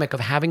dynamic of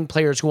having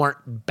players who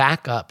aren't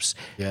backups,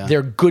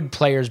 they're good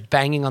players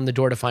banging on the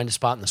door to find a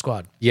spot in the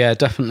squad. Yeah,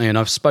 definitely. And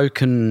I've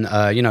spoken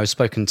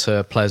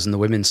to players in the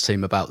women's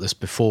team about this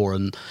before.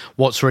 And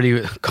what's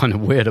really kind of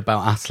weird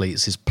about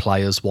athletes is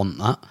players want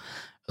that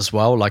as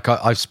well. Like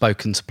I've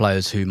spoken to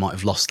players who might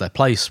have lost their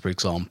place, for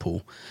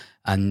example.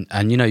 And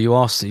you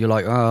ask, you're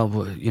like,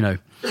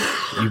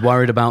 you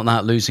worried about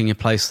that, losing your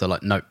place? They're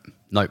like, nope,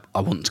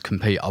 I want to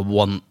compete. I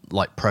want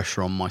like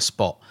pressure on my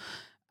spot.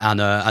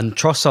 And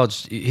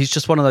Trossard, he's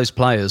just one of those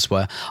players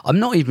where I'm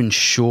not even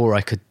sure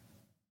I could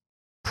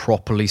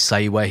properly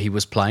say where he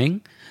was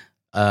playing.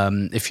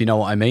 If you know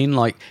what I mean,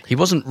 like he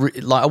wasn't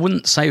I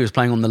wouldn't say he was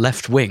playing on the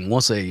left wing,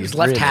 was he? He was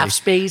left half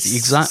space,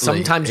 exactly.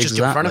 Sometimes just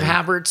in front of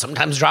Havertz,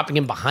 sometimes dropping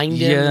him behind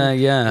him.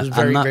 Yeah. It was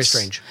very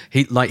strange.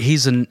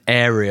 He's an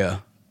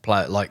area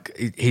player, like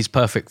he's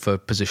perfect for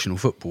positional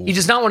football. He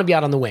does not want to be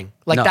out on the wing.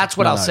 That's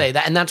what I'll say.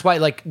 And that's why,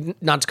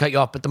 not to cut you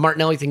off, but the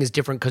Martinelli thing is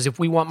different because if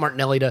we want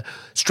Martinelli to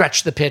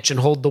stretch the pitch and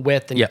hold the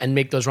width and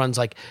make those runs,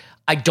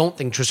 I don't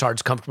think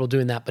Trossard's comfortable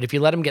doing that. But if you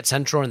let him get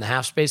central in the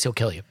half space, he'll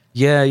kill you.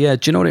 Yeah.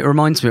 Do you know what it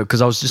reminds me of?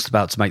 Because I was just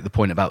about to make the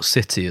point about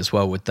City as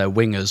well with their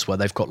wingers, where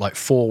they've got like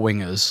 4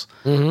 wingers,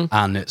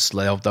 and it's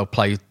they'll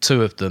play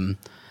 2 of them.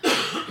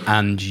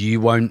 And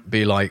you won't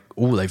be like,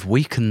 oh, they've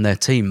weakened their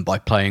team by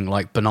playing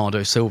like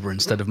Bernardo Silva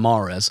instead of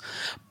Mahrez.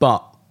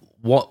 But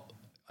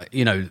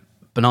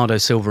Bernardo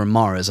Silva and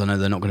Mahrez, I know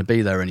they're not going to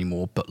be there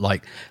anymore, but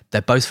like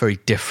they're both very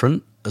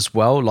different as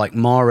well. Like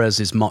Mahrez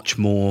is much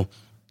more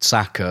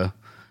Saka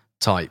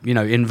type,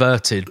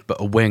 inverted, but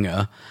a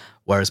winger.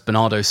 Whereas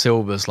Bernardo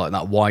Silva's like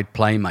that wide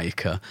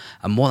playmaker.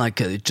 And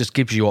it just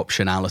gives you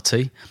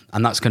optionality.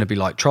 And that's going to be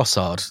like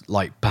Trossard.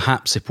 Like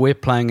perhaps if we're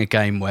playing a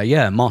game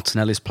where,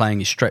 Martinelli's playing,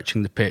 he's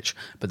stretching the pitch,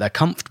 but they're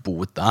comfortable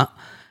with that.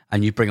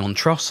 And you bring on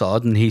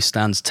Trossard and he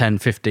stands 10,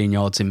 15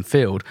 yards in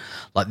field.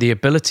 Like the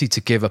ability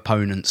to give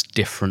opponents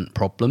different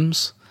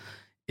problems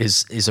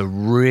is a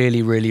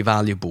really, really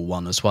valuable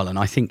one as well. And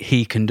I think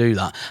he can do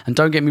that. And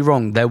don't get me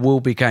wrong, there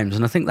will be games.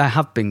 And I think there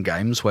have been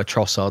games where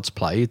Trossard's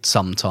played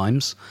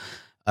sometimes.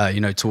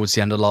 Towards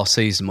the end of last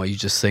season where you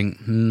just think,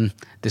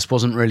 this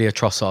wasn't really a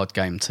Trossard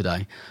game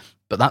today.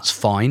 But that's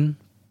fine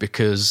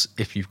because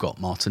if you've got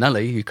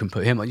Martinelli, you can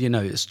put him,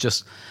 it's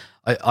just,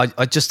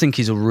 I just think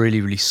he's a really,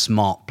 really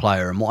smart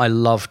player. And what I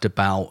loved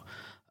about,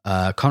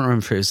 I can't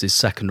remember if it was his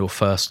second or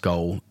first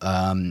goal,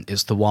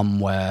 it's the one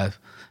where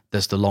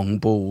there's the long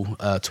ball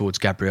towards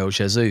Gabriel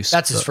Jesus.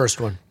 That's his first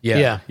one.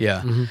 Yeah.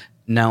 Mm-hmm.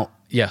 Now,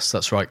 yes,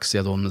 that's right, because the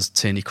other one was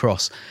Tierney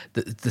Cross.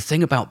 The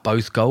thing about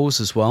both goals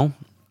as well,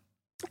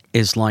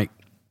 is like,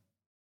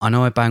 I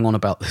know I bang on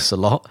about this a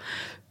lot,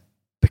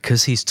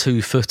 because he's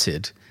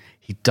 2-footed,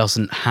 he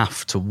doesn't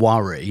have to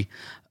worry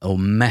or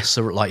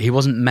he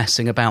wasn't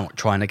messing about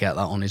trying to get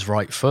that on his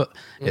right foot.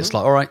 Mm-hmm. It's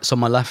like, all right, it's on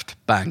my left,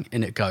 bang,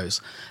 in it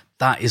goes.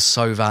 That is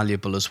so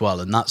valuable as well.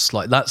 And that's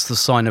the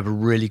sign of a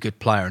really good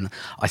player. And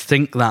I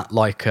think that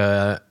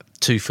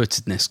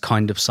two-footedness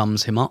kind of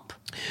sums him up.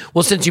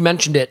 Well, since you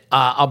mentioned it,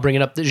 I'll bring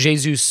it up that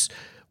Jesus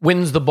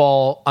wins the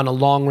ball on a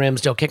long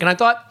Ramsdale kick. And I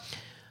thought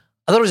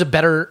it was a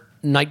better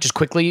night, just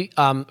quickly,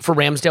 for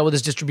Ramsdale with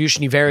his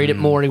distribution. He varied it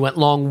more. He went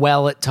long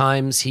well at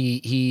times.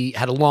 He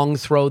had a long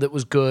throw that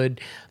was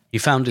good. He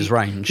found his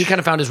range. He kind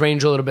of found his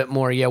range a little bit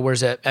more. Yeah,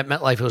 whereas at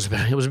MetLife,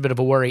 it was a bit of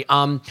a worry.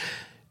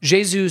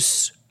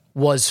 Jesus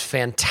was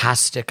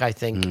fantastic, I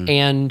think.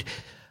 And,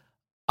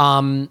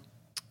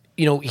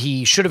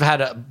 he should have had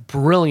a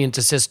brilliant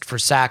assist for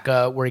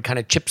Saka where he kind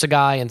of chips a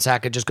guy and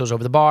Saka just goes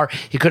over the bar.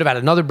 He could have had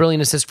another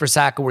brilliant assist for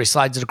Saka where he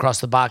slides it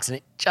across the box and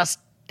it just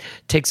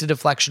takes a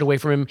deflection away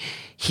from him.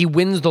 He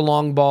wins the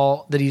long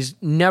ball that he's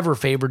never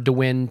favored to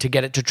win to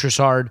get it to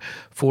Trossard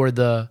for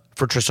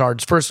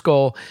Trossard's first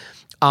goal.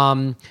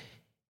 I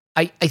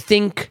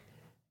think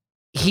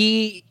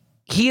he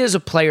is a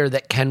player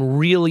that can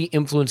really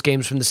influence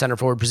games from the center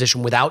forward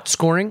position without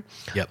scoring.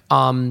 Yep.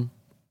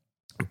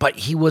 But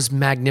he was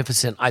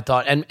magnificent, I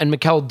thought. And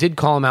Mikel did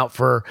call him out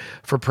for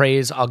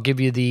praise. I'll give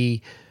you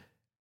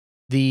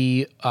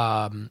the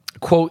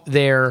quote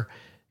there.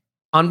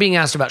 On being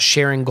asked about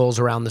sharing goals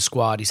around the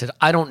squad, he said,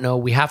 I don't know.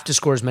 We have to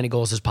score as many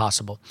goals as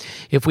possible.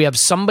 If we have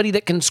somebody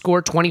that can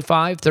score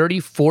 25, 30,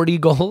 40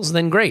 goals,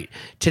 then great.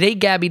 Today,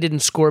 Gabby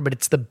didn't score, but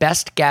it's the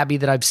best Gabby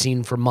that I've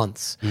seen for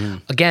months.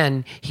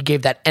 Again, he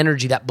gave that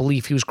energy, that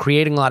belief. He was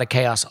creating a lot of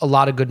chaos, a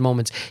lot of good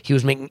moments. He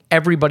was making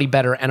everybody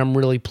better, and I'm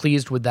really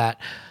pleased with that.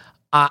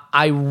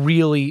 I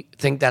really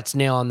think that's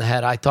nail on the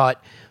head. I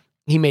thought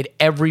he made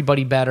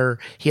everybody better.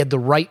 He had the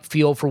right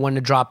feel for when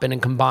to drop in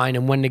and combine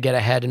and when to get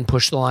ahead and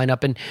push the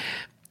lineup. And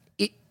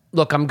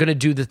look, I'm going to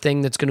do the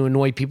thing that's going to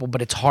annoy people,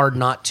 but it's hard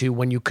not to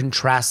when you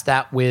contrast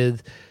that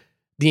with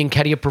the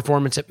Nketiah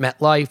performance at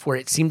MetLife, where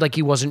it seemed like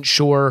he wasn't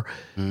sure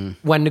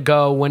when to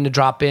go, when to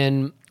drop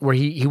in, where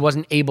he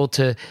wasn't able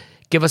to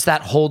give us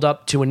that hold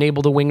up to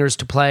enable the wingers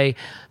to play.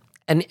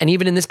 And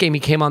even in this game, he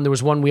came on, there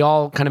was one, we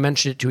all kind of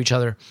mentioned it to each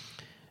other.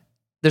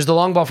 There's the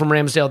long ball from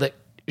Ramsdale that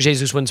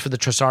Jesus wins for the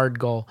Trossard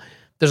goal.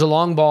 There's a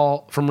long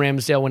ball from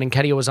Ramsdale when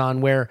Nketiah was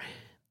on where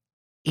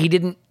he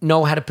didn't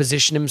know how to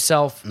position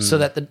himself so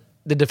that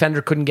the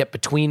defender couldn't get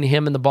between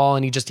him and the ball,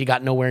 and he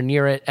got nowhere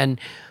near it. And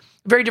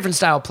very different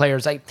style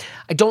players. I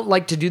don't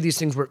like to do these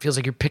things where it feels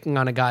like you're picking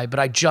on a guy, but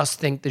I just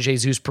think the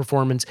Jesus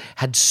performance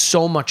had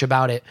so much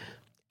about it.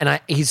 And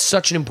he's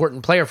such an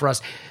important player for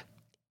us.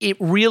 It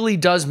really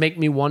does make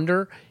me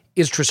wonder,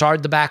 is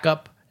Trossard the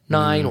backup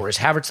 9 or is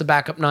Havertz the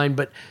backup 9?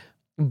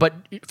 But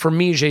for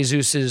me,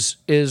 Jesus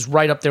is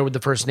right up there with the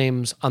first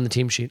names on the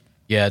team sheet.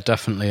 Yeah,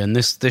 definitely. And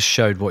this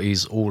showed what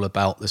he's all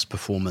about, this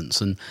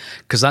performance. And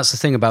because that's the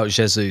thing about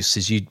Jesus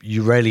is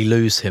you rarely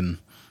lose him.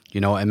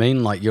 You know what I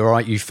mean? Like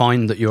you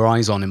find that your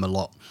eyes on him a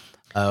lot.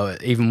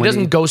 Even when he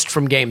doesn't ghost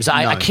from games. No.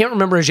 I can't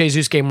remember a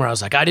Jesus game where I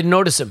was like, I didn't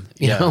notice him.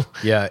 You know?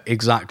 Yeah,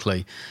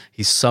 exactly.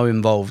 He's so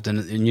involved.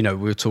 And we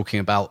were talking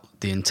about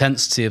the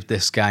intensity of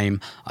this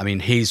game. I mean,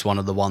 he's one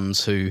of the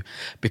ones who,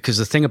 because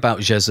the thing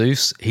about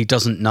Jesus, he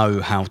doesn't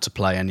know how to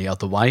play any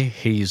other way.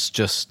 He's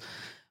just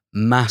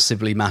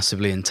massively,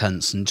 massively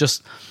intense. And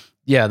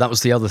that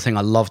was the other thing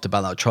I loved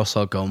about that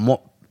Trossard goal. And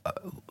what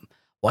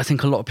I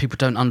think a lot of people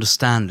don't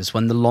understand is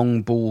when the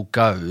long ball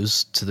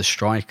goes to the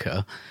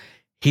striker,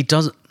 he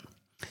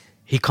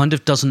kind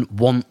of doesn't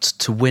want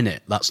to win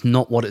it. That's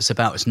not what it's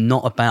about. It's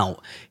not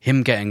about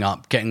him getting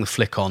up, getting the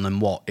flick on,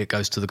 and it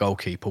goes to the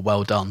goalkeeper.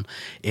 Well done.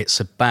 It's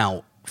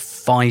about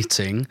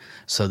fighting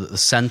so that the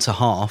centre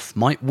half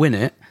might win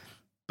it,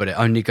 but it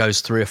only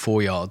goes 3 or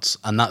 4 yards.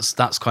 And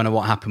that's kind of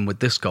what happened with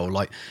this goal.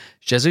 Like,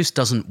 Jesus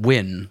doesn't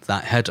win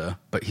that header,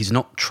 but he's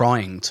not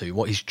trying to.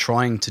 What he's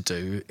trying to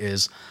do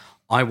is,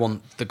 I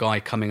want the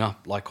guy coming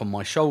up like on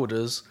my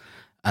shoulders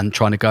and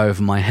trying to go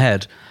over my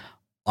head.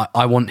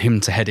 I want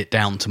him to head it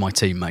down to my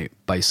teammate,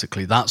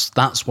 basically.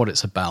 That's what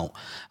it's about.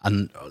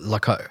 And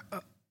like I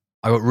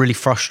got really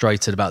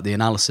frustrated about the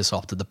analysis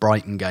after the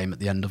Brighton game at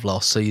the end of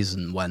last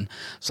season when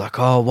it's like,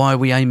 oh, why are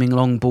we aiming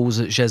long balls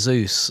at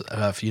Jesus,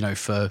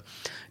 for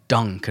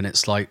Dunk? And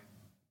it's like,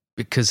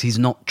 because he's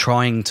not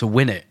trying to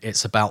win it.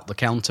 It's about the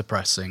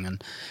counter-pressing.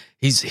 And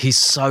he's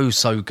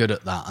so good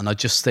at that. And I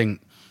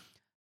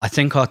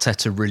think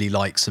Arteta really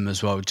likes him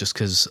as well, just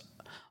because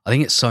I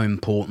think it's so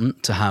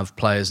important to have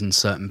players in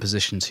certain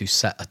positions who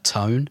set a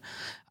tone.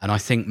 And I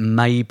think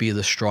maybe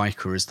the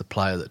striker is the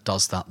player that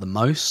does that the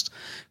most.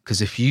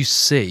 Because if you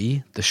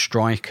see the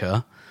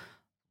striker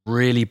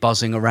really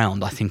buzzing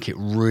around, I think it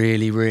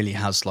really, really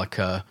has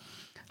a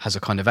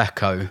kind of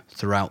echo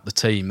throughout the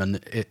team. And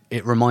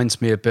it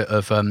reminds me a bit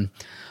of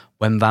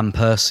when Van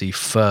Persie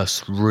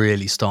first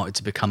really started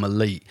to become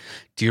elite.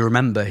 Do you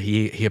remember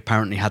he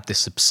apparently had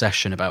this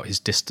obsession about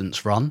his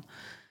distance run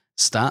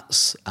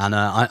stats? And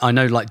I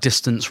know like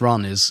distance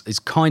run is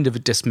kind of a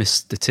dismissed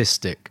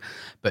statistic,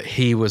 but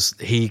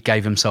he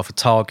gave himself a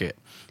target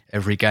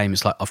every game.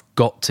 It's like, I've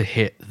got to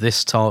hit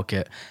this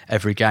target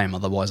every game,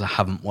 otherwise I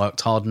haven't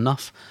worked hard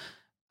enough.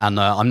 And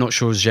I'm not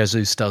sure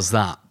Jesus does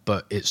that,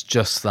 but it's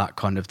just that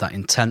kind of that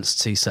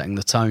intensity setting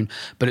the tone.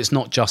 But it's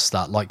not just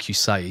that, like you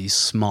say, he's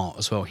smart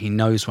as well. He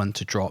knows when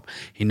to drop.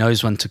 He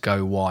knows when to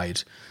go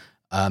wide.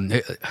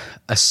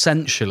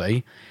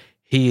 Essentially,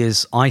 he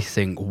is, I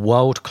think,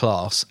 world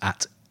class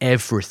at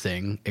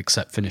everything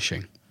except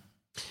finishing.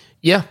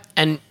 Yeah,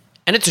 and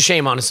it's a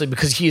shame, honestly,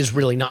 because he is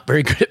really not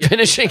very good at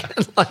finishing.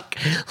 like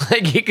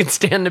he could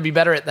stand to be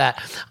better at that.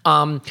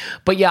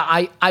 But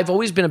yeah, I've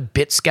always been a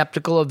bit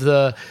skeptical of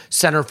the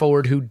center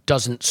forward who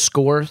doesn't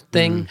score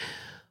thing.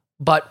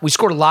 But we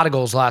scored a lot of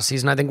goals last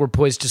season. I think we're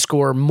poised to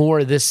score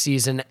more this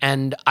season,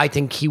 and I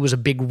think he was a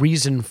big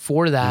reason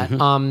for that.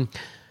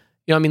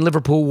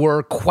 Liverpool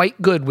were quite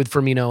good with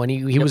Firmino, and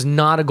he was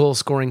not a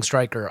goal-scoring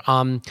striker.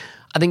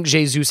 I think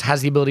Jesus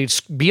has the ability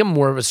to be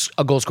more of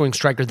a goal-scoring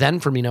striker than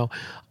Firmino.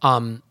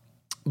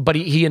 But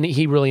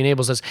he really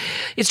enables us.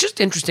 It's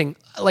just interesting.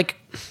 Like,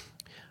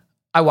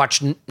 I watch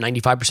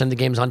 95% of the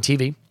games on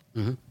TV.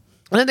 And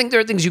I think there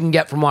are things you can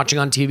get from watching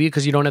on TV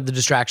because you don't have the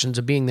distractions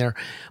of being there.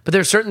 But there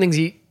are certain things,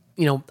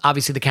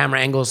 obviously the camera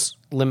angles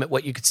limit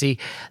what you could see.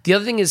 The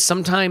other thing is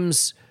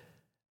sometimes,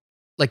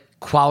 like,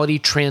 quality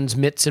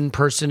transmits in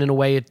person in a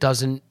way it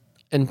doesn't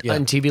on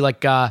TV.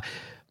 Like, I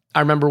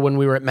remember when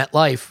we were at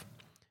MetLife,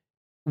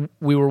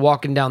 we were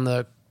walking down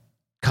the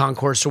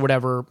concourse or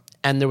whatever,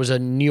 and there was a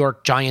New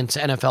York Giants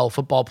NFL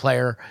football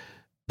player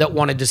that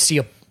wanted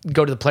to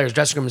go to the players'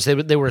 dressing room,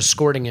 and they were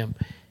escorting him.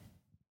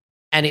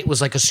 And it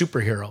was like a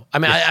superhero. I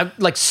mean, I'm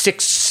like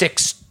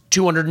 6'6",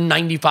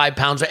 295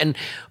 pounds.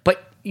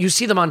 But you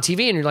see them on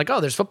TV and you're like, oh,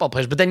 there's football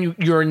players. But then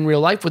you're in real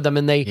life with them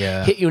and they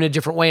hit you in a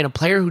different way. And a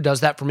player who does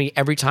that for me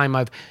every time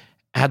I've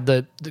had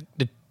the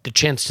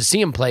chance to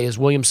see him play is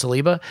William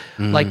Saliba.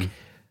 Like,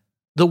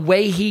 the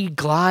way he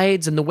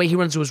glides and the way he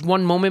runs. There was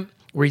one moment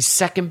where he's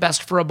second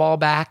best for a ball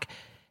back,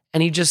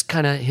 and he just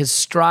kind of, his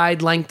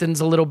stride lengthens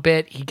a little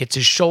bit. He gets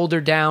his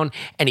shoulder down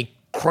and he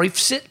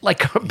Cruyffs it like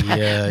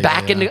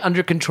back into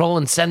under control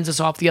and sends us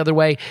off the other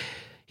way.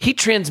 He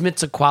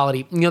transmits a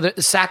quality.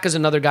 Saka's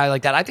another guy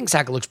like that. I think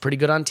Saka looks pretty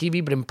good on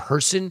TV, but in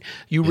person,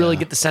 you really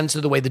get the sense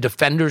of the way the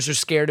defenders are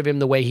scared of him,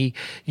 the way he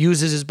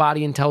uses his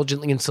body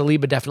intelligently, and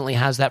Saliba definitely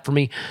has that for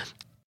me.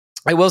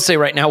 I will say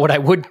right now, what I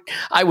would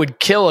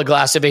kill a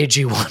glass of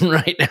AG1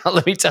 right now.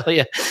 Let me tell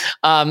you.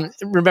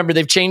 Remember,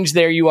 they've changed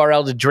their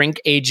URL to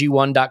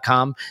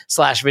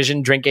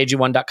drinkag1.com/vision,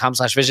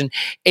 drinkag1.com/vision.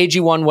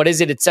 AG1, what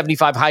is it? It's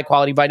 75 high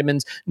quality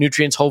vitamins,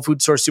 nutrients, whole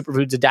food source,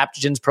 superfoods,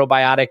 adaptogens,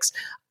 probiotics.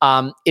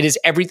 It is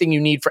everything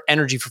you need for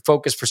energy, for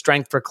focus, for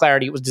strength, for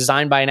clarity. It was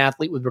designed by an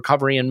athlete with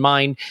recovery in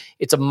mind.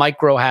 It's a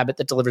micro habit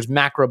that delivers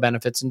macro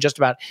benefits, and just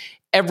about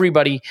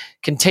everybody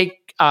can take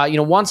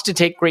wants to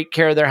take great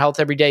care of their health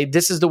every day.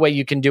 This is the way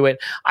you can do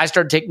it. I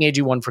started taking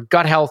AG1 for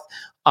gut health,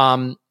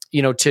 to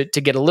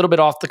get a little bit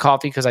off the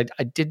coffee because I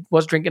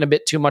was drinking a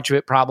bit too much of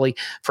it, probably,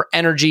 for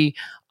energy,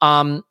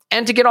 and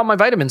to get all my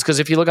vitamins. Because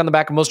if you look on the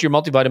back of most of your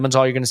multivitamins,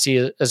 all you're going to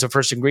see as a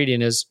first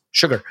ingredient is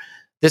sugar.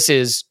 This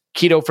is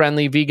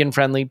keto-friendly,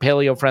 vegan-friendly,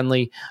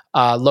 paleo-friendly,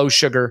 low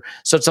sugar.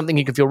 So it's something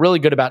you can feel really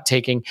good about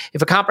taking.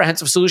 If a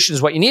comprehensive solution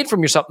is what you need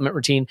from your supplement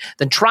routine,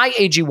 then try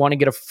AG1 and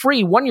get a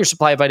free 1-year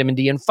supply of vitamin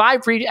D and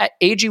 5 free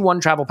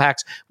AG1 travel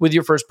packs with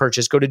your first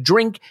purchase. Go to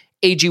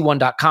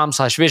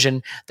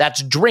drinkag1.com/vision.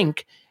 That's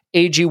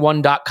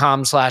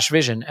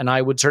drinkag1.com/vision. And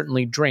I would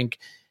certainly drink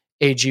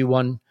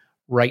AG1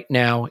 right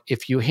now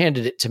if you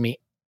handed it to me.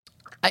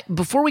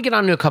 Before we get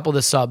on to a couple of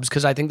the subs,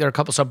 because I think there are a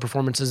couple sub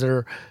performances that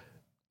are,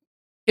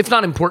 if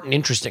not important,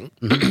 interesting.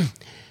 The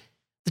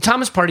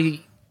Thomas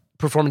Partey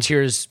performance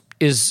here is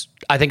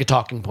I think, a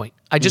talking point.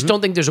 I just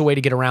don't think there's a way to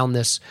get around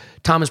this.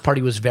 Thomas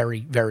Partey was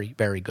very, very,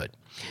 very good.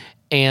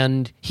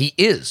 And he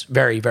is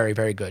very, very,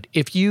 very good.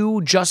 If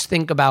you just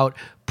think about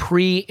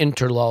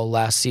pre-interlull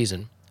last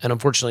season, and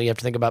unfortunately you have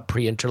to think about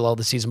pre-interlull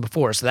the season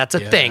before, so that's a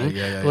thing.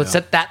 Let's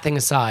set that thing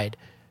aside.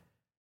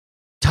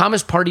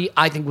 Thomas Partey,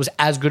 I think, was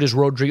as good as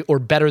Rodri or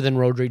better than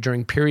Rodri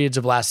during periods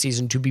of last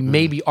season to be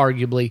maybe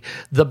arguably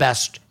the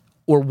best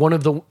or one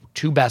of the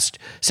two best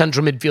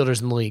central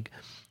midfielders in the league.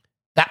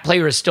 That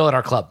player is still at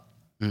our club.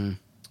 And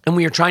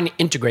we are trying to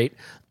integrate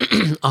a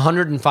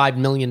 £105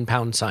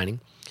 million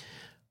signing.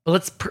 But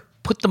let's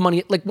put the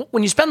money, like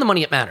when you spend the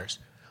money, it matters.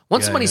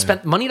 Once the money's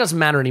spent, money doesn't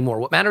matter anymore.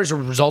 What matters are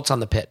results on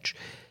the pitch.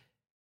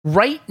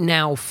 Right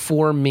now,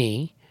 for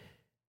me,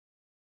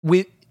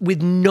 with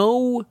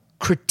no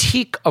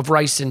critique of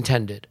Rice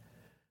intended,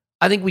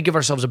 I think we give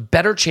ourselves a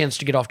better chance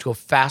to get off to a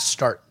fast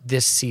start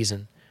this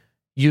season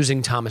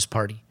using Thomas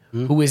Partey,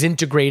 who is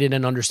integrated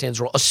and understands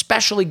the role,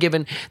 especially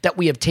given that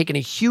we have taken a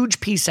huge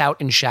piece out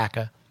in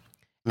Xhaka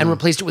and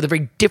replaced it with a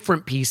very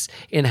different piece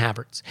in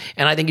Havertz.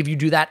 And I think if you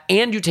do that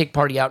and you take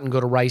Partey out and go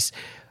to Rice,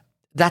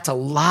 that's a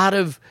lot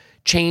of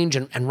change.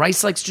 And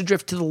Rice likes to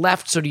drift to the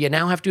left, so do you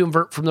now have to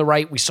invert from the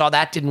right? We saw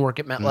that didn't work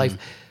at MetLife.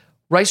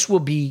 Rice will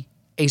be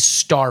a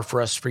star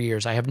for us for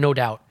years, I have no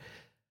doubt.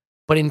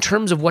 But in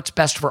terms of what's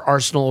best for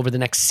Arsenal over the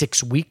next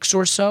 6 weeks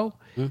or so,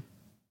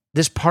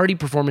 this Partey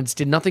performance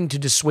did nothing to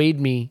dissuade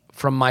me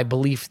from my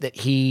belief that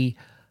he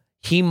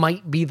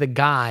might be the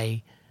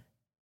guy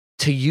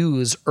to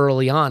use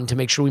early on to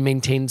make sure we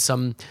maintain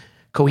some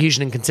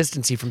cohesion and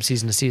consistency from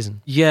season to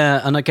season.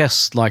 Yeah, and I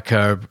guess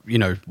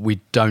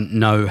we don't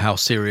know how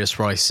serious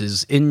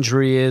Rice's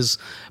injury is,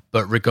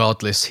 but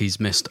regardless, he's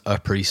missed a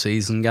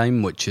pre-season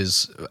game, which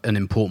is an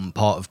important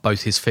part of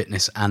both his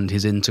fitness and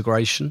his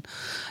integration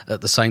at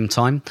the same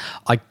time.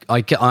 I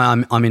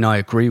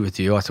agree with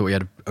you. I thought we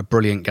had a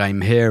brilliant game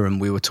here, and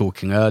we were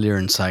talking earlier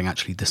and saying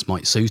actually this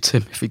might suit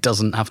him if he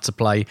doesn't have to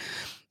play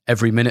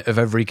every minute of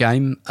every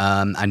game,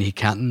 and he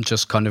can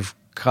just kind of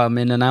come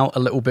in and out a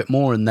little bit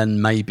more, and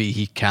then maybe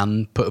he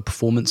can put a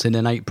performance in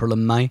April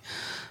and May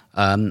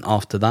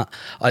after that.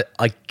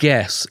 I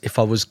guess if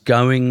I was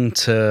going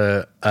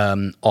to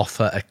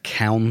offer a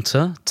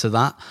counter to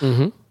that,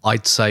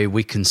 I'd say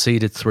we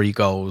conceded 3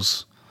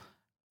 goals,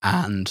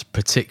 and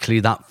particularly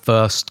that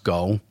first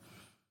goal,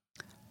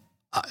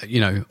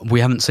 we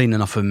haven't seen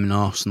enough of him in an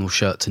Arsenal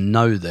shirt to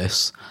know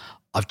this.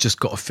 I've just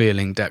got a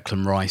feeling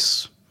Declan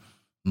Rice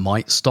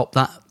might stop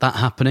that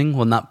happening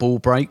when that ball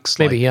breaks.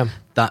 Maybe, yeah.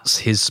 That's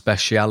his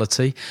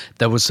speciality.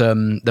 There was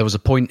a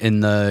point in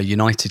the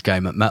United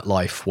game at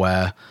MetLife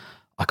where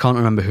I can't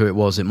remember who it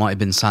was. It might have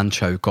been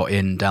Sancho got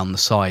in down the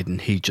side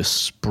and he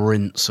just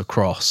sprints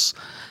across.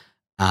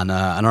 And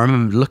I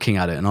remember looking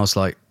at it and I was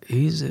like,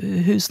 who's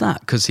that?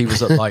 Because he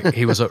was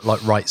at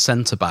right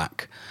centre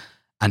back,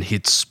 and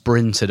he'd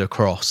sprinted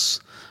across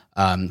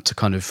to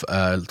kind of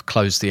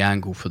close the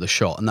angle for the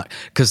shot, and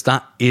because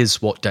that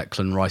is what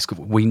Declan Rice.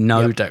 We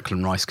know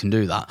Declan Rice can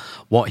do that.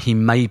 What he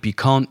maybe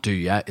can't do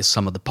yet is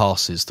some of the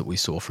passes that we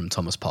saw from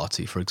Thomas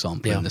Partey, for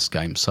example, in this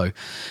game. So,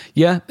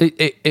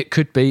 it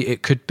could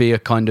be a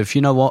kind of,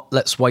 you know what?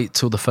 Let's wait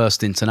till the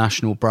first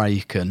international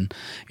break, and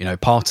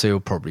Partey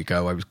will probably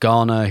go away with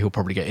Ghana. He'll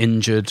probably get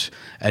injured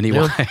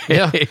anyway.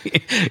 Yeah.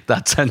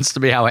 That tends to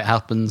be how it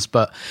happens.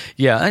 But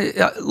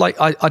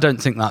I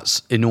don't think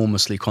that's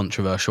enormously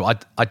controversial.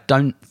 I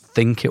don't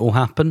think it will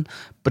happen,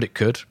 but it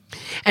could.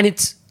 And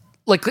it's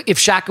like if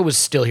Xhaka was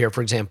still here,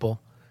 for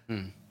example,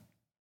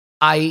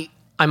 I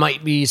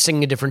might be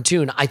singing a different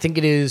tune. I think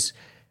it is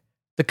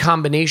the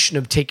combination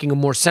of taking a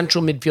more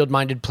central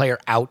midfield-minded player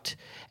out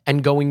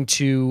and going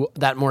to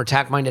that more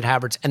attack-minded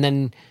Havertz, and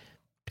then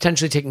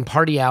potentially taking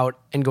Partey out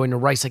and going to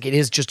Rice. Like, it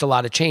is just a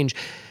lot of change.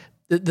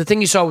 The thing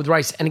you saw with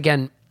Rice, and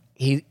again,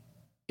 it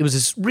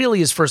was really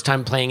his first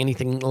time playing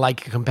anything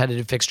like a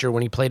competitive fixture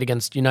when he played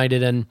against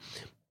United, and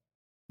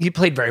he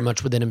played very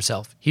much within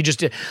himself. He just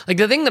did. Like,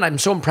 the thing that I'm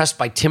so impressed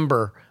by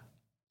Timber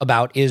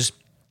about is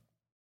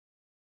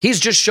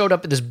he's just showed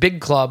up at this big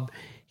club.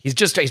 He's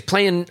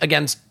playing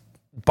against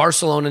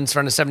Barcelona in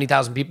front of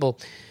 70,000 people.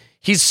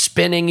 He's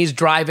spinning, he's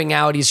driving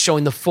out, he's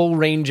showing the full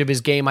range of his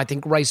game. I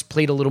think Rice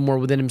played a little more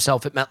within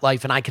himself at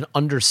MetLife, and I can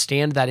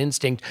understand that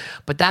instinct.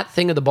 But that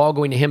thing of the ball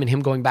going to him and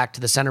him going back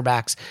to the center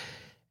backs,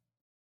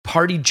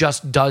 Partey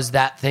just does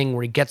that thing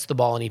where he gets the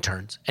ball and he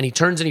turns and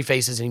he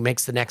faces and he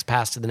makes the next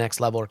pass to the next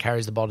level or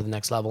carries the ball to the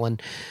next level.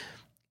 And,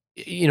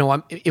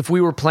 if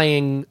we were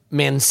playing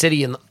Man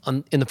City in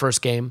the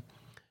first game,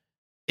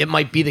 it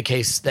might be the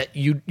case that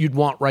you'd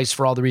want Rice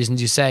for all the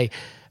reasons you say.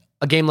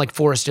 A game like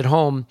Forest at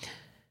home,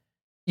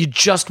 you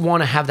just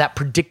want to have that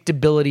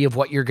predictability of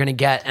what you're going to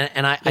get.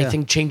 And I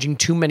think changing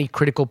too many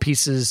critical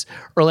pieces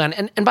early on.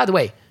 And by the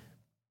way,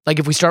 like,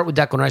 if we start with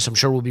Declan Rice, I'm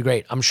sure we'll be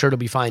great. I'm sure it'll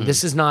be fine.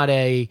 This is not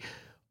a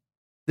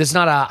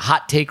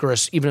hot take or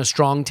even a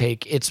strong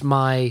take. It's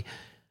my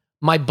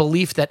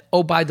belief that,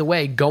 oh, by the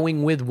way,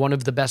 going with one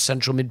of the best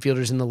central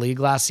midfielders in the league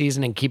last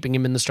season and keeping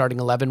him in the starting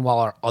 11 while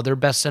our other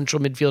best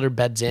central midfielder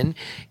beds in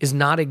is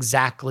not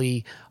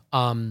exactly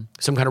some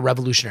kind of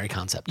revolutionary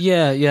concept.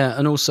 Yeah.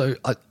 And also,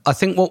 I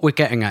think what we're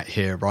getting at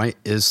here, right,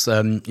 is,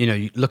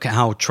 you look at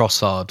how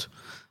Trossard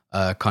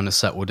kind of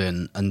settled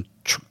in, and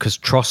because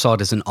Trossard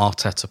is an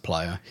Arteta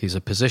player. He's a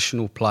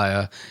positional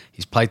player.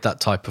 He's played that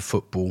type of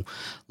football.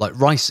 Like,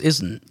 Rice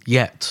isn't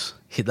yet.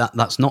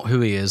 That's not who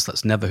he is.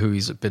 That's never who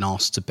he's been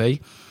asked to be.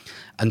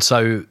 And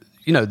so,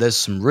 there's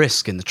some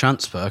risk in the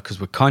transfer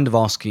because we're kind of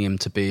asking him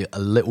to be a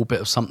little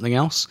bit of something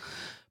else.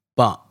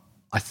 But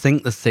I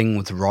think the thing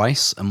with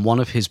Rice, and one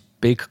of his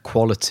big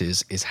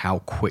qualities, is how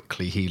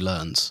quickly he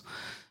learns.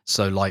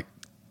 So, like,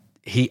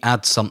 he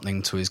adds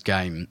something to his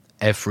game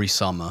every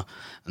summer.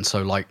 And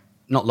so, like,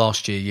 not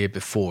last year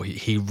before,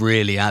 he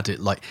really added,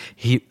 like,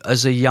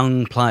 as a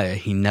young player,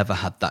 he never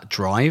had that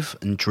drive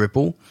and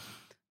dribble,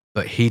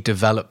 but he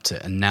developed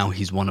it, and now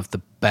he's one of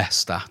the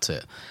best at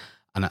it.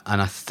 And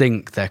I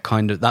think that's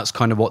kind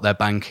of what they're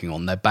banking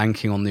on. They're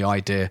banking on the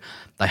idea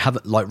they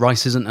haven't, like,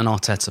 Rice isn't an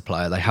Arteta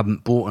player. They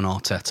haven't bought an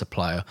Arteta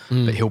player,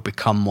 but he'll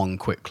become one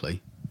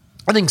quickly.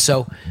 I think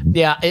so.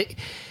 Yeah.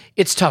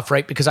 It's tough,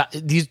 right? Because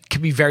these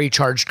can be very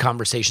charged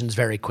conversations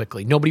very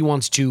quickly. Nobody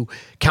wants to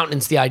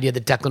countenance the idea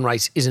that Declan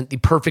Rice isn't the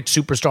perfect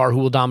superstar who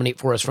will dominate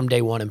for us from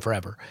day one and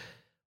forever.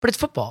 But it's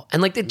football.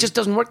 And, like, it just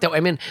doesn't work that way.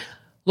 I mean,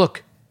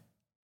 look,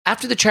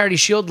 after the Charity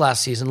Shield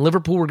last season,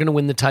 Liverpool were going to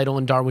win the title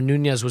and Darwin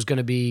Núñez was going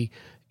to be,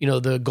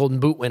 the Golden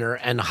Boot winner.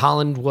 And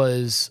Haaland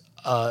was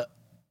a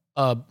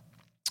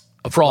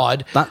a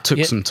fraud. That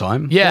took some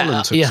time. Yeah,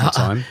 Holland took some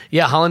time.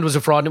 Yeah, Holland was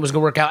a fraud and it was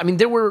going to work out. I mean,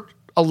 there were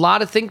a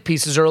lot of think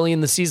pieces early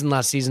in the season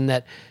last season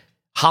that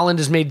Holland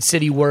has made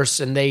City worse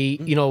and they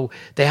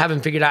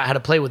haven't figured out how to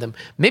play with him.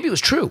 Maybe it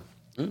was true.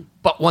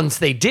 But once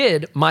they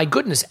did, my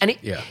goodness. And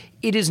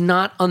it is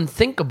not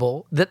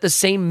unthinkable that the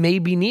same may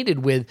be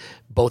needed with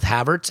both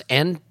Havertz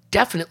and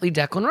definitely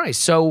Declan Rice.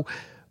 So,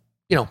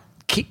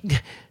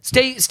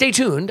 stay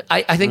tuned.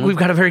 I think we've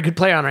got a very good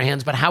player on our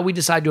hands, but how we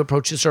decide to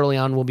approach this early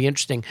on will be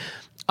interesting.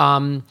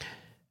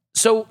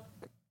 So,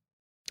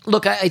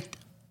 look, I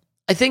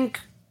think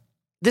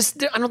this.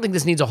 I don't think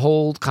this needs a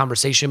whole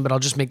conversation, but I'll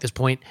just make this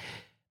point.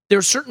 There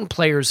are certain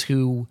players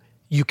who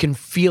you can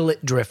feel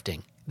it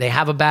drifting. They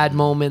have a bad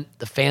moment.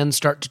 The fans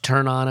start to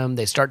turn on him.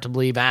 They start to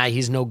believe,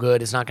 he's no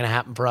good. It's not going to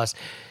happen for us.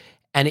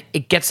 And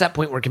it gets to that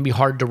point where it can be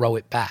hard to row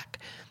it back.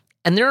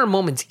 And there are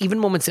moments, even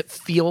moments that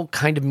feel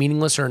kind of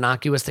meaningless or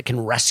innocuous, that can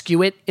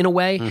rescue it in a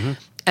way. Mm-hmm.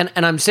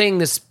 And I'm saying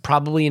this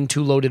probably in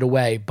too loaded a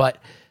way, but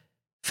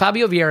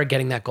Fabio Vieira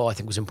getting that goal, I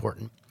think, was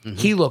important. Mm-hmm.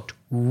 He looked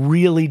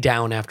really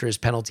down after his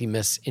penalty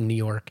miss in New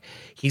York.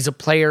 He's a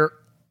player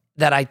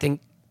that I think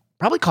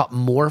probably caught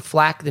more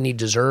flack than he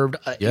deserved.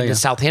 The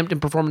Southampton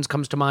performance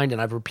comes to mind,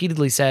 and I've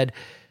repeatedly said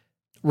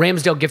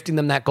Ramsdale gifting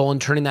them that goal and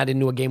turning that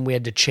into a game we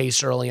had to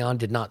chase early on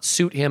did not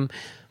suit him.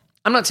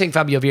 I'm not saying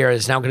Fabio Vieira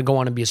is now going to go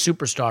on and be a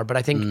superstar, but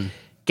I think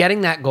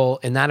getting that goal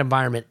in that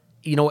environment,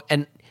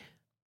 and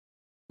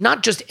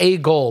not just a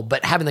goal,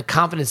 but having the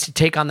confidence to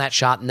take on that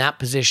shot in that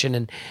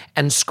position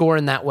and score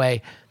in that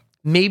way,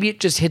 maybe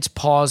it just hits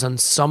pause on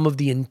some of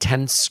the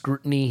intense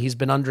scrutiny he's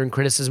been under and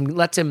criticism. It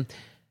lets him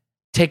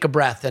take a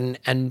breath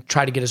and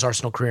try to get his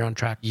Arsenal career on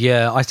track.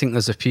 Yeah, I think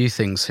there's a few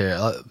things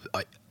here.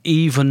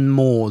 Even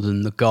more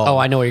than the goal. Oh,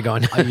 I know where you're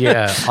going.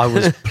 I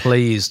was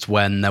pleased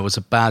when there was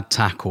a bad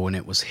tackle and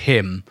it was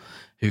him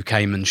who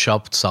came and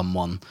shoved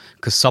someone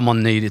because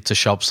someone needed to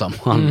shove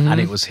someone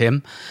and it was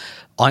him.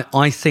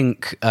 I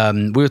think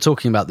we were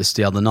talking about this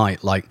the other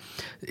night. Like,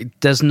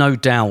 there's no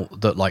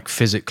doubt that, like,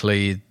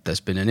 physically there's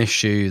been an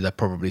issue. There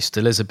probably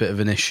still is a bit of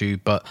an issue,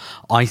 but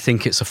I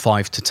think it's a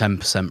 5 to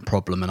 10%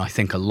 problem. And I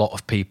think a lot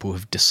of people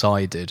have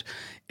decided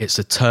it's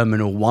a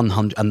terminal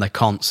 100 and they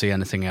can't see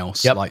anything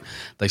else. Yep. Like,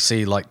 they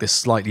see like this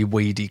slightly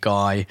weedy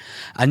guy.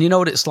 And you know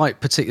what it's like,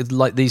 particularly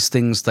like these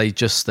things, they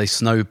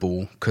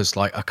snowball because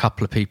like a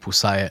couple of people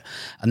say it.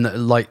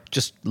 And like,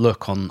 just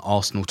look on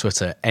Arsenal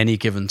Twitter any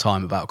given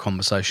time about a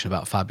conversation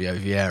about Fabio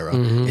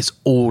Vieira. It's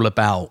all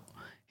about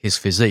his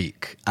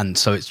physique. And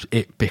so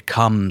it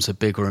becomes a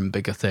bigger and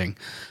bigger thing.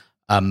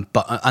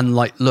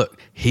 Look,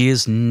 he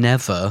has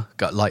never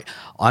got, like,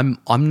 I'm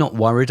not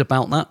worried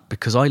about that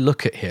because I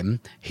look at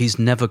him, he's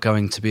never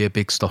going to be a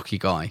big stocky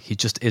guy. He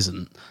just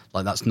isn't.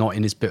 Like, that's not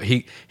in his build.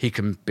 He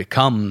can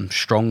become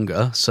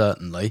stronger,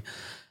 certainly.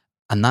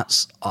 And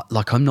that's,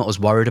 like, I'm not as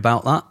worried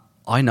about that.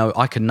 I know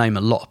I can name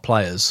a lot of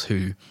players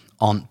who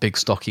aren't big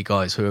stocky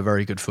guys who are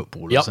very good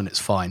footballers and it's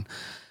fine.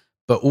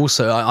 But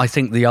also, I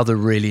think the other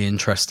really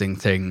interesting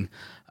thing,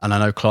 and I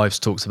know Clive's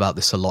talked about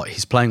this a lot,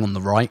 he's playing on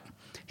the right.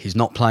 He's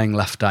not playing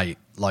left 8.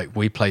 Like,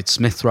 we played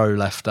Smith Rowe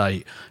left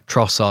 8,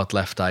 Trossard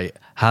left 8,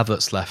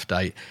 Havertz left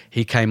 8.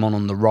 He came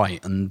on the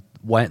right, and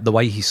the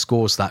way he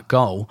scores that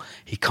goal,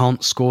 he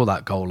can't score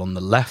that goal on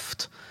the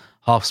left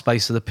half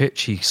space of the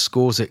pitch. He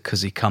scores it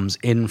because he comes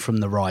in from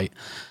the right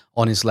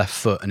on his left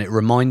foot. And it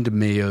reminded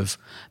me of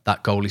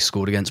that goal he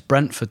scored against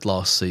Brentford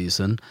last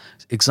season.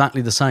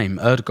 Exactly the same.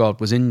 Ødegaard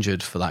was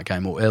injured for that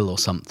game or ill or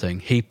something.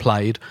 He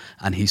played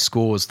and he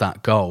scores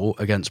that goal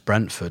against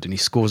Brentford and he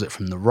scores it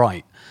from the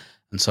right.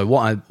 And so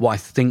what I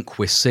think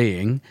we're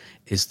seeing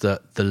is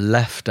that the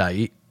left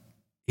 8,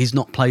 he's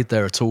not played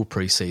there at all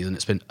pre-season.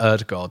 It's been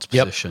Ødegaard's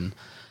position.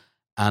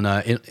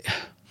 And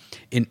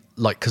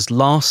because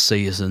last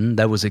season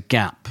there was a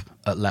gap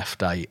at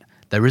left 8.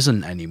 There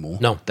isn't anymore.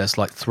 No. There's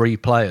like 3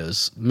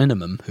 players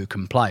minimum who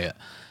can play it.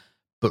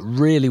 But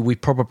really, we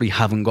probably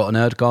haven't got an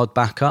Ødegaard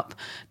backup.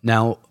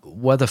 Now,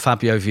 whether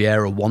Fabio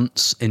Vieira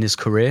wants in his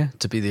career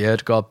to be the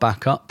Ødegaard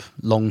backup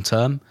long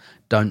term,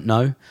 don't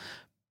know.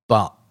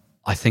 But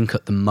I think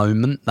at the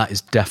moment that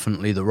is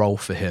definitely the role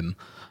for him.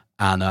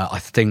 And I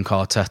think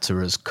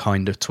Arteta has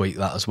kind of tweaked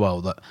that as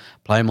well, that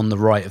play him on the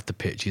right of the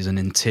pitch. He's an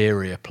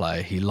interior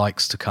player. He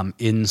likes to come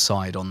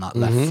inside on that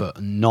left foot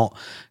and not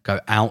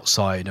go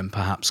outside and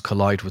perhaps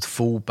collide with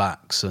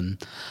fullbacks.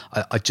 And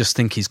I just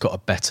think he's got a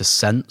better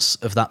sense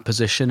of that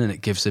position and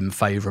it gives him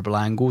favourable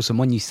angles. And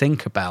when you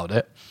think about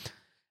it,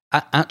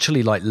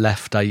 actually like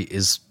left 8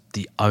 is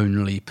the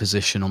only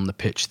position on the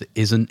pitch that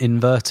isn't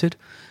inverted.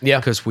 Yeah.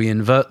 Because we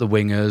invert the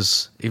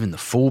wingers, even the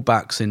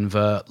fullbacks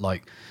invert,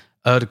 like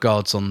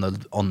Ødegaard's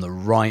on the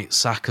right,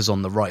 Saka's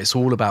on the right. It's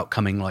all about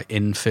coming like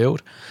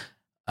infield.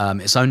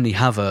 It's only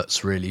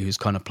Havertz really who's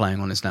kind of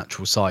playing on his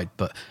natural side.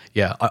 But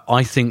yeah,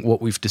 I think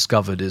what we've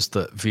discovered is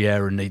that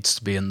Vieira needs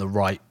to be in the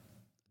right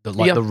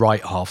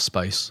half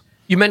space.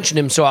 You mentioned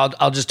him, so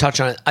I'll just touch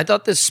on it. I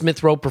thought this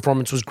Smith Rowe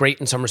performance was great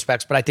in some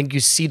respects, but I think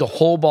you see the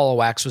whole ball of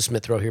wax with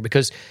Smith Rowe here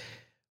because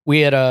we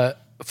had a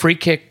free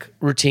kick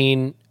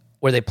routine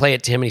where they play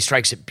it to him and he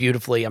strikes it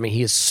beautifully. I mean,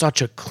 he is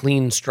such a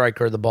clean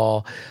striker of the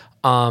ball.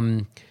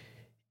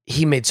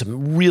 He made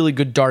some really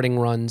good darting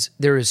runs.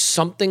 There is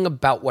something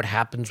about what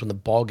happens when the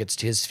ball gets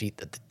to his feet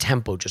that the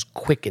tempo just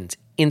quickens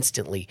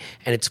instantly,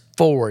 and it's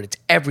forward.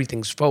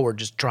 Everything's forward,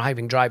 just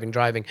driving.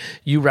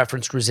 You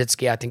referenced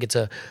Rosicky. I think it's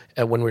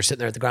when we were sitting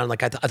there at the ground,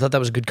 like I thought that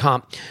was a good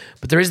comp.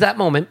 But there is that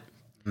moment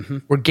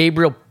where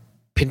Gabriel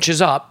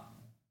pinches up,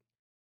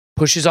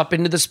 pushes up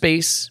into the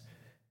space,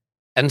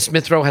 and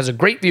Smith Rowe has a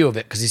great view of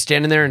it because he's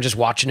standing there and just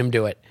watching him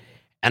do it.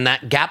 And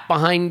that gap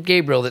behind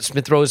Gabriel that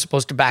Smith Rowe is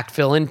supposed to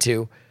backfill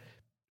into,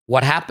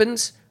 what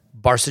happens?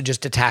 Barca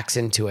just attacks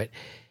into it.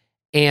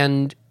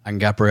 And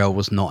Gabriel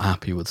was not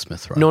happy with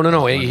Smith Rowe.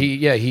 No.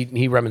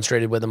 He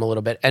remonstrated with him a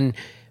little bit. And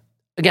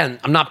again,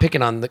 I'm not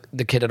picking on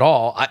the kid at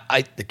all.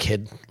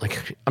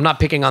 I'm not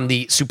picking on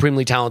the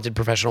supremely talented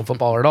professional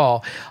footballer at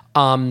all.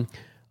 I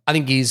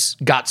think he's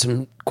got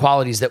some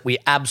qualities that we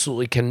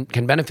absolutely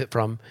can benefit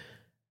from.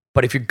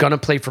 But if you're going to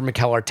play for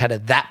Mikel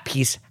Arteta, that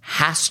piece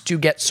has to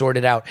get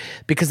sorted out.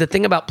 Because the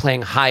thing about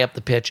playing high up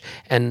the pitch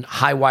and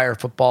high wire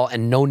football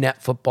and no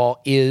net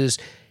football is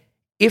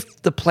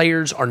if the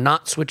players are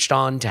not switched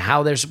on to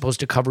how they're supposed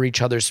to cover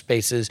each other's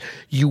spaces,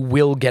 you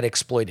will get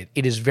exploited.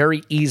 It is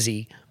very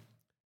easy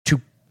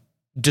to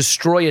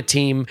destroy a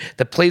team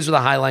that plays with a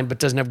high line but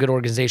doesn't have good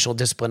organizational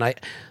discipline.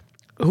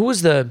 Who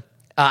was the...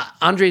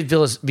 Andre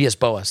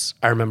Villas-Boas,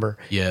 I remember.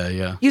 Yeah.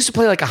 He used to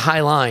play like a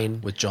high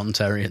line with John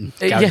Terry and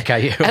Gary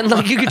Cahill. And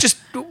like you could just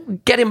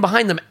get him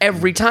behind them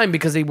every time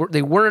because they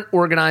weren't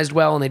organized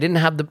well and they didn't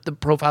have the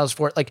profiles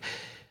for it. Like,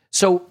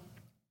 so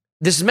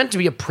this is meant to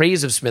be a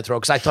praise of Smith Rowe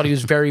because I thought he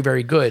was very,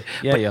 very good.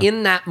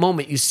 In that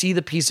moment, you see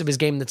the piece of his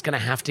game that's going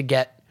to have to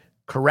get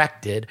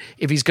corrected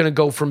if he's going to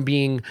go from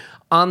being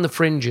on the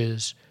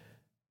fringes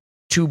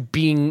to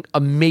being a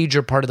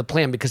major part of the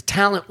plan, because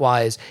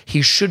talent-wise,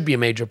 he should be a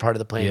major part of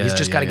the plan. He's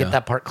just got to get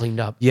that part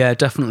cleaned up. Yeah,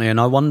 definitely. And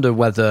I wonder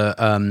whether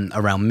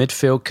around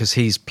midfield, because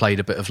he's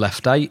played a bit of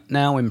left 8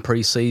 now in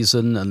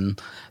pre-season,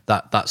 and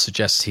that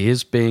suggests he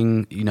is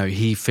being,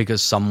 he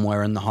figures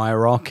somewhere in the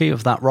hierarchy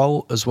of that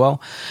role as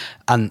well.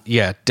 And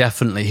yeah,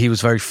 definitely, he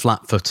was very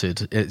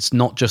flat-footed. It's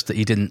not just that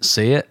he didn't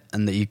see it,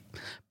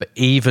 but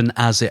even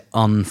as it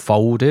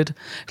unfolded,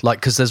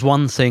 because there's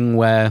one thing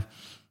where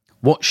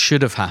what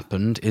should have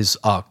happened is,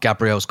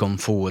 Gabriel's gone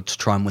forward to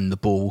try and win the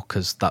ball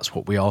because that's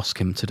what we ask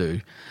him to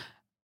do.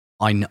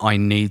 I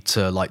need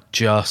to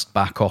just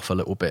back off a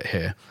little bit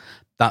here.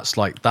 That's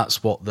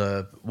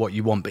what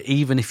you want. But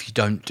even if you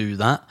don't do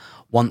that,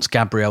 once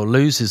Gabriel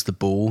loses the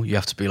ball, you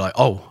have to be like,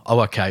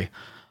 okay,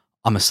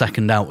 I'm a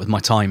second out with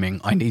my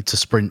timing. I need to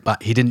sprint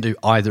back. He didn't do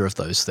either of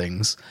those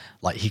things.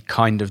 He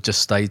kind of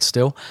just stayed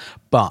still.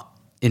 But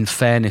in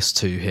fairness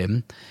to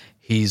him,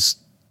 he's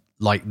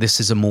this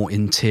is a more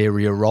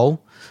interior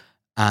role.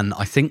 And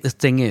I think the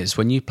thing is,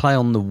 when you play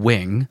on the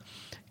wing,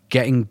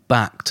 getting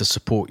back to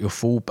support your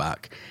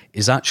fullback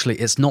is actually,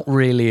 it's not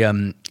really,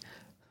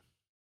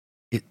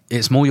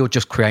 it's more you're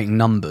just creating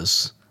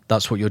numbers.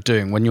 That's what you're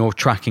doing. When you're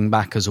tracking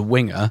back as a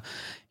winger,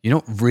 you're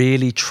not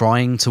really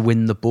trying to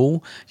win the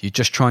ball. You're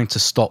just trying to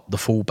stop the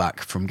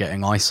fullback from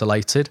getting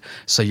isolated.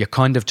 So you're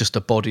kind of just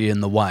a body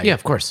in the way. Yeah,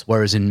 of course.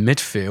 Whereas in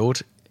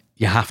midfield,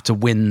 you have to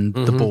win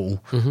the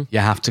ball. Mm-hmm. You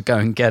have to go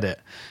and get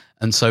it.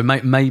 And so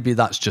maybe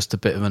that's just a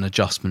bit of an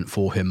adjustment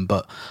for him.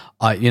 But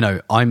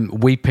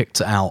we picked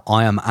it out.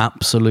 I am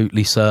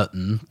absolutely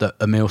certain that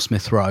Emile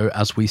Smith Rowe,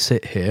 as we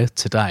sit here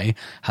today,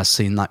 has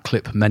seen that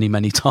clip many,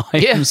 many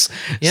times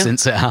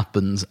since it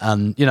happened.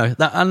 And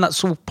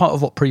that's all part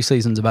of what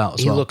pre-season's about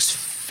as well. He looks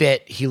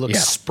fit. He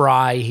looks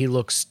spry. He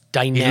looks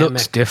dynamic. He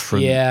looks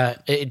different. Yeah,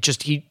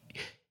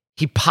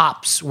 he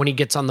pops when he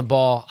gets on the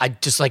ball. I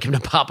just like him to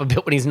pop a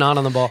bit when he's not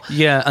on the ball.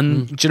 Yeah,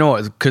 and do you know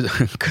what?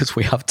 Because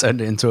we have turned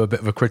it into a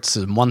bit of a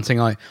criticism. One thing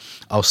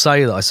I'll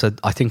say that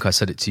I think I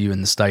said it to you in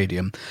the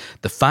stadium,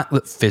 the fact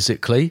that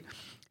physically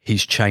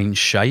he's changed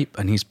shape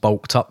and he's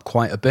bulked up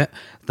quite a bit,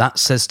 that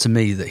says to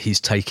me that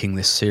he's taking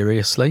this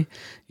seriously.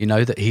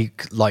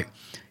 That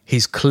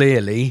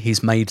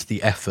he's made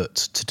the effort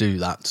to do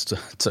that,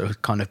 to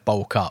kind of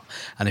bulk up.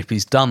 And if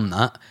he's done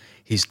that,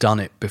 he's done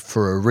it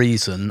for a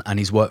reason, and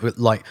he's worked with,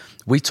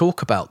 we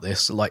talk about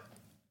this like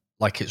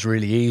it's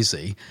really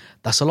easy.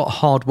 That's a lot of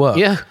hard work.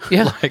 Yeah.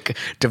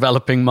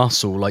 Developing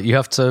muscle. You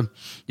have to,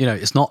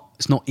 it's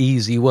not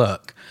easy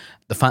work.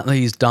 The fact that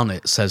he's done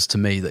it says to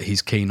me that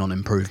he's keen on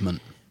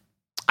improvement.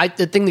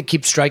 The thing that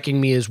keeps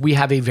striking me is we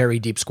have a very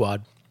deep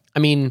squad. I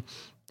mean,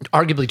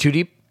 arguably too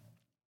deep.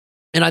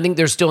 And I think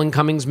there's still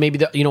incomings. Maybe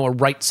a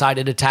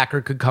right-sided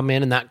attacker could come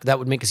in, and that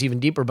would make us even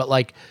deeper. But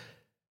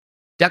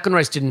Declan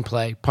Rice didn't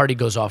play. Partey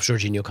goes off.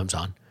 Jorginho comes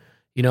on.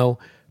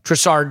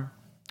 Trossard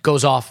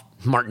goes off.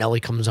 Martinelli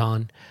comes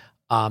on.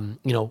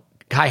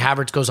 Kai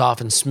Havertz goes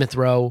off, and Smith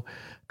Rowe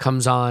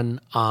comes on.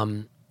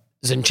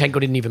 Zinchenko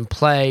didn't even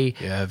play.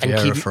 Yeah,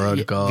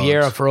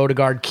 Vieira for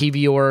Odegaard.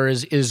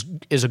 Kivior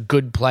is a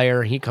good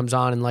player. He comes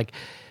on, and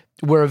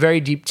we're a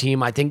very deep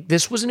team. I think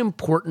this was an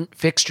important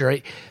fixture.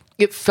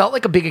 It felt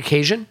like a big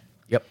occasion.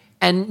 Yep.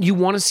 And you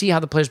want to see how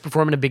the players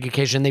perform in a big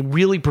occasion. They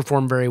really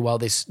performed very well.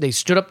 They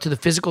stood up to the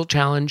physical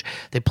challenge.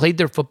 They played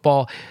their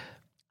football.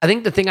 I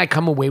think the thing I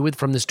come away with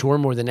from this tour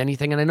more than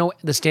anything, and I know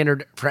the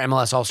standard for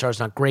MLS All-Star is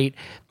not great,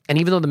 and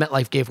even though the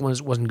MetLife game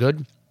wasn't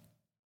good,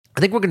 I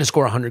think we're going to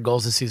score 100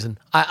 goals this season.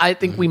 I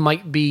think we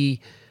might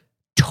be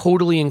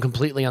totally and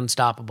completely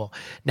unstoppable.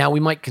 Now, we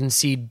might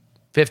concede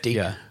 50.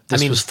 Yeah,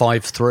 this was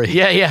 5-3.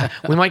 Yeah.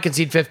 We might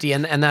concede 50,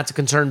 and that's a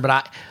concern,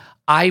 but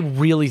I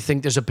really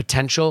think there's a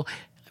potential.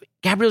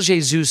 Gabriel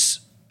Jesus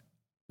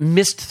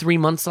missed 3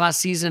 months last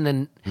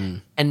season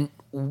and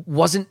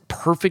wasn't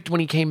perfect when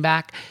he came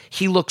back.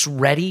 He looks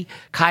ready.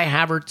 Kai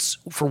Havertz,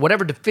 for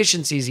whatever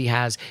deficiencies he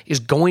has, is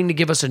going to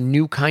give us a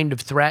new kind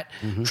of threat.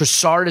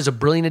 Trossard is a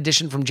brilliant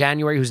addition from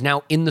January who's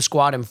now in the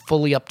squad and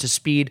fully up to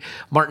speed.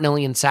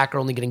 Martinelli and Saka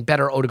are only getting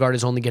better. Odegaard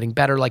is only getting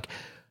better.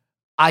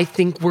 I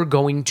think we're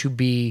going to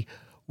be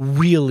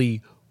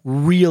really,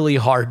 really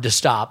hard to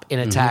stop in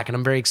attack, and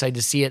I'm very excited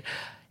to see it.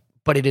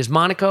 But it is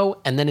Monaco,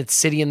 and then it's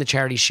City in the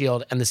Charity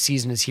Shield, and the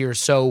season is here.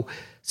 So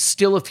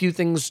still a few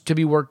things to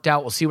be worked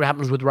out. We'll see what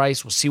happens with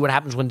Rice. We'll see what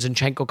happens when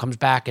Zinchenko comes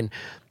back. And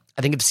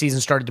I think if the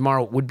season started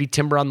tomorrow, it would be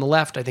Timber on the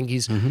left. I think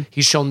he's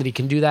shown that he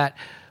can do that.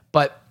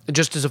 But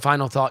just as a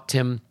final thought,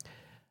 Tim,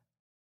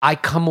 I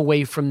come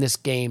away from this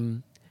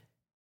game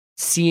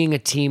seeing a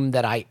team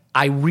that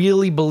I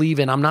really believe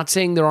in. I'm not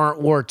saying there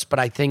aren't warts, but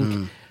I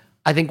think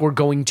we're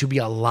going to be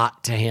a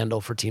lot to handle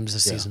for teams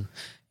this season.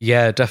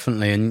 Yeah,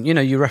 definitely. And,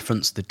 you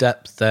referenced the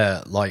depth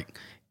there.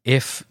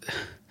 If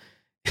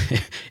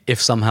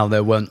somehow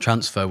there weren't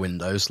transfer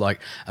windows,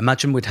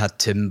 imagine we'd had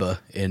Timber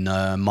in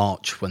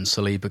March when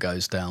Saliba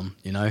goes down,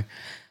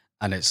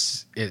 And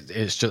it's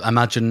just,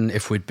 imagine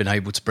if we'd been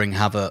able to bring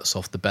Havertz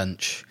off the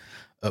bench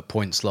at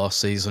points last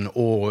season,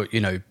 or,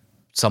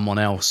 someone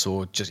else,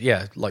 or just,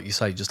 like you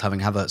say, just having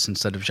Havertz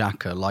instead of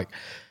Xhaka.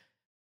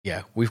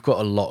 We've got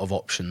a lot of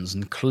options,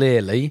 and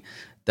clearly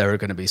there are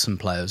going to be some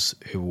players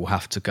who will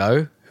have to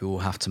go, who will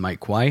have to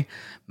make way.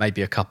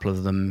 Maybe a couple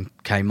of them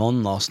came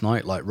on last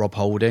night, like Rob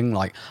Holding.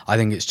 I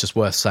think it's just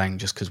worth saying,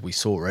 just because we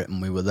saw it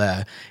and we were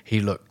there, he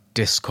looked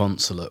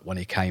disconsolate when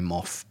he came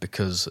off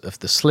because of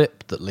the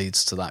slip that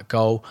leads to that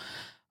goal,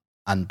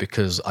 and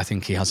because I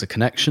think he has a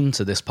connection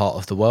to this part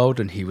of the world,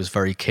 and he was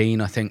very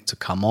keen, I think, to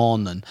come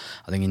on, and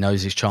I think he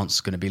knows his chance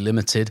is going to be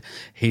limited.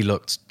 He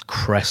looked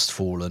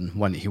crestfallen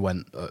when he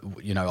went,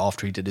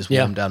 after he did his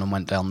warm down and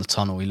went down the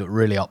tunnel. He looked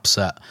really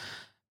upset,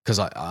 because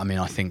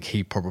I think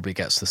he probably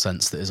gets the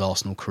sense that his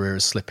Arsenal career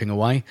is slipping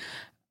away,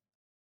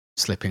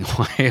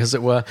 as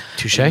it were.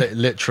 Touche.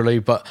 Literally,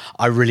 but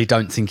I really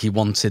don't think he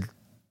wanted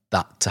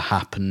that to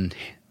happen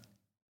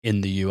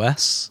in the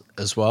US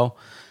as well.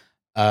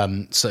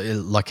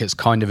 It's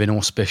kind of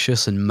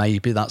inauspicious, and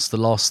maybe that's the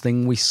last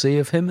thing we see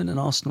of him in an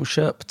Arsenal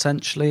shirt,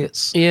 potentially.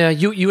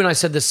 You and I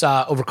said this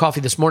over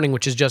coffee this morning,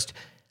 which is just,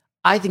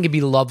 I think it'd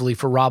be lovely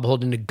for Rob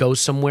Holding to go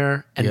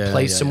somewhere and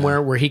play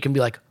somewhere where he can be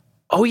like,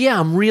 oh yeah,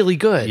 I'm really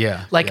good.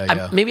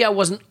 Maybe I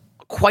wasn't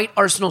quite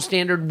Arsenal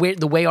standard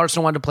the way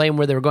Arsenal wanted to play and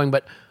where they were going,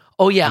 but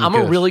I'm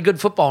a really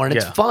good footballer, and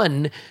it's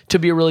fun to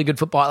be a really good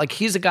footballer.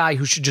 He's a guy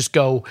who should just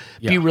go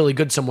be really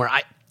good somewhere.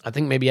 I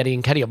think maybe Eddie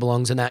Nketiah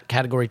belongs in that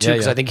category too,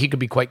 because I think he could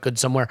be quite good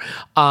somewhere.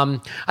 I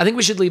think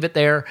we should leave it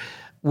there.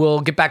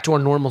 We'll get back to our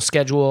normal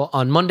schedule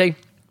on Monday,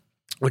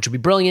 which will be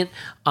brilliant.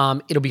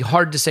 It'll be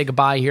hard to say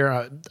goodbye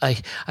here.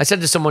 I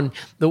said to someone,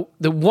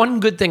 the one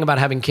good thing about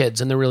having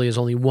kids, and there really is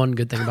only one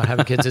good thing about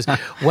having kids, is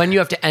when you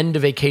have to end a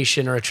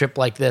vacation or a trip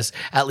like this,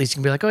 at least you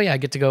can be like, oh yeah, I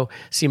get to go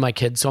see my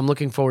kids. So I'm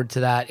looking forward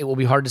to that. It will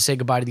be hard to say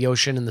goodbye to the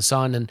ocean and the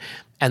sun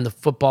and the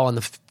football and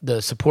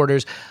the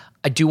supporters.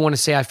 I do want to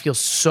say I feel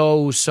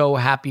so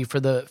happy for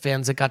the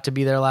fans that got to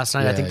be there last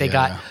night. I think they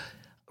got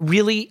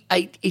really,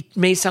 it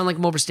may sound like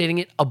I'm overstating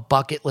it, a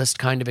bucket list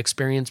kind of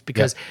experience,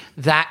 because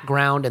that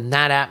ground and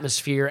that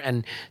atmosphere,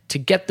 and to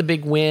get the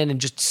big win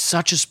and just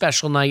such a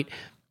special night,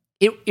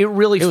 it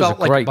really felt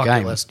like a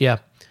bucket list. Yeah.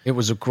 It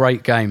was a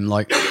great game.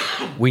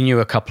 We knew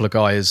a couple of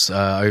guys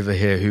over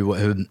here who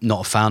were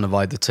not a fan of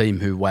either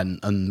team, who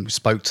went and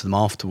spoke to them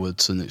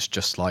afterwards, and it's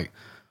just like,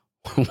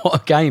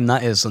 what a game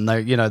that is. And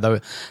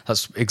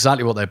that's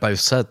exactly what they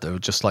both said. They were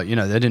just like, they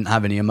didn't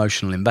have any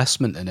emotional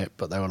investment in it,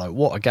 but they were like,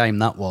 what a game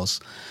that was.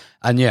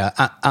 And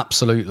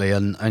absolutely.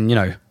 And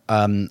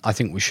I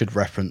think we should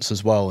reference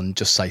as well and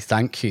just say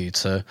thank you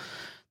to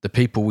the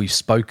people we've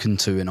spoken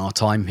to in our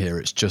time here.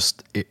 It's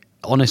just,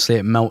 honestly,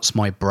 it melts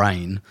my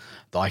brain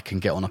that I can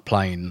get on a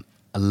plane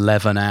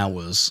 11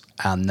 hours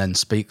and then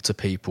speak to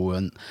people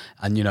and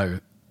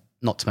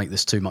not to make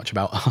this too much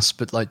about us,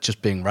 but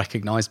just being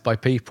recognized by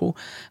people,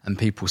 and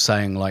people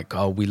saying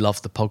oh, we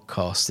love the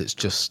podcast.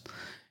 It's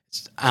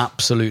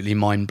absolutely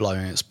mind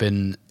blowing. It's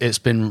been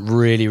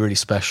really, really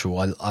special.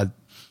 I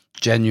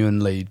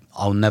genuinely,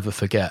 I'll never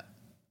forget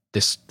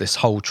this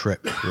whole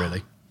trip,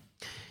 really.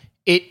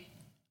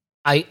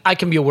 I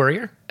can be a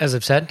worrier, as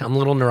I've said. I'm a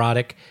little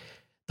neurotic.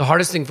 The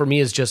hardest thing for me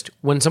is just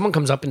when someone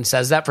comes up and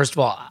says that, first of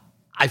all,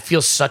 I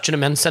feel such an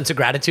immense sense of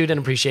gratitude and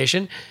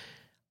appreciation.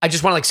 I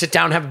just want to sit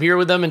down, have a beer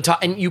with them and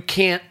talk. And you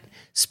can't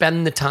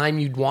spend the time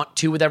you'd want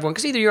to with everyone,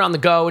 because either you're on the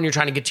go and you're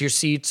trying to get to your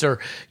seats or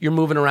you're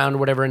moving around or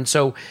whatever. And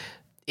so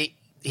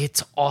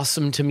it's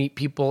awesome to meet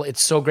people.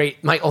 It's so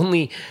great.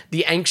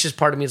 The anxious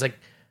part of me is like,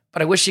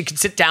 but I wish you could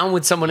sit down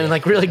with someone and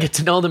like really get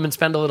to know them and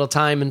spend a little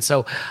time. And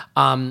so,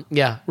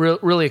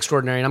 really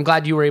extraordinary. And I'm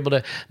glad you were able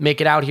to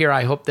make it out here.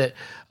 I hope that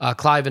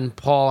Clive and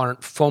Paul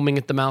aren't foaming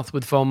at the mouth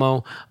with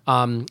FOMO,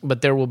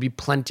 but there will be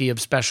plenty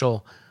of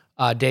special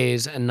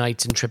days and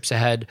nights and trips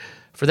ahead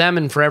for them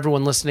and for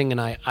everyone listening.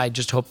 And I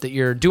just hope that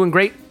you're doing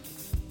great,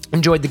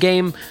 enjoyed the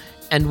game,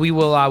 and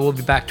we'll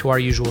be back to our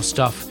usual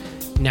stuff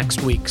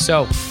next week.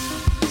 So,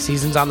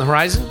 season's on the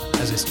horizon.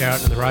 As I stare out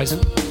into the horizon,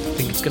 I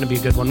think it's going to be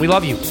a good one. We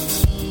love you.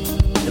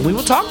 And we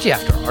will talk to you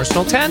after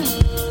Arsenal 10,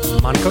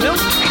 Monaco 0.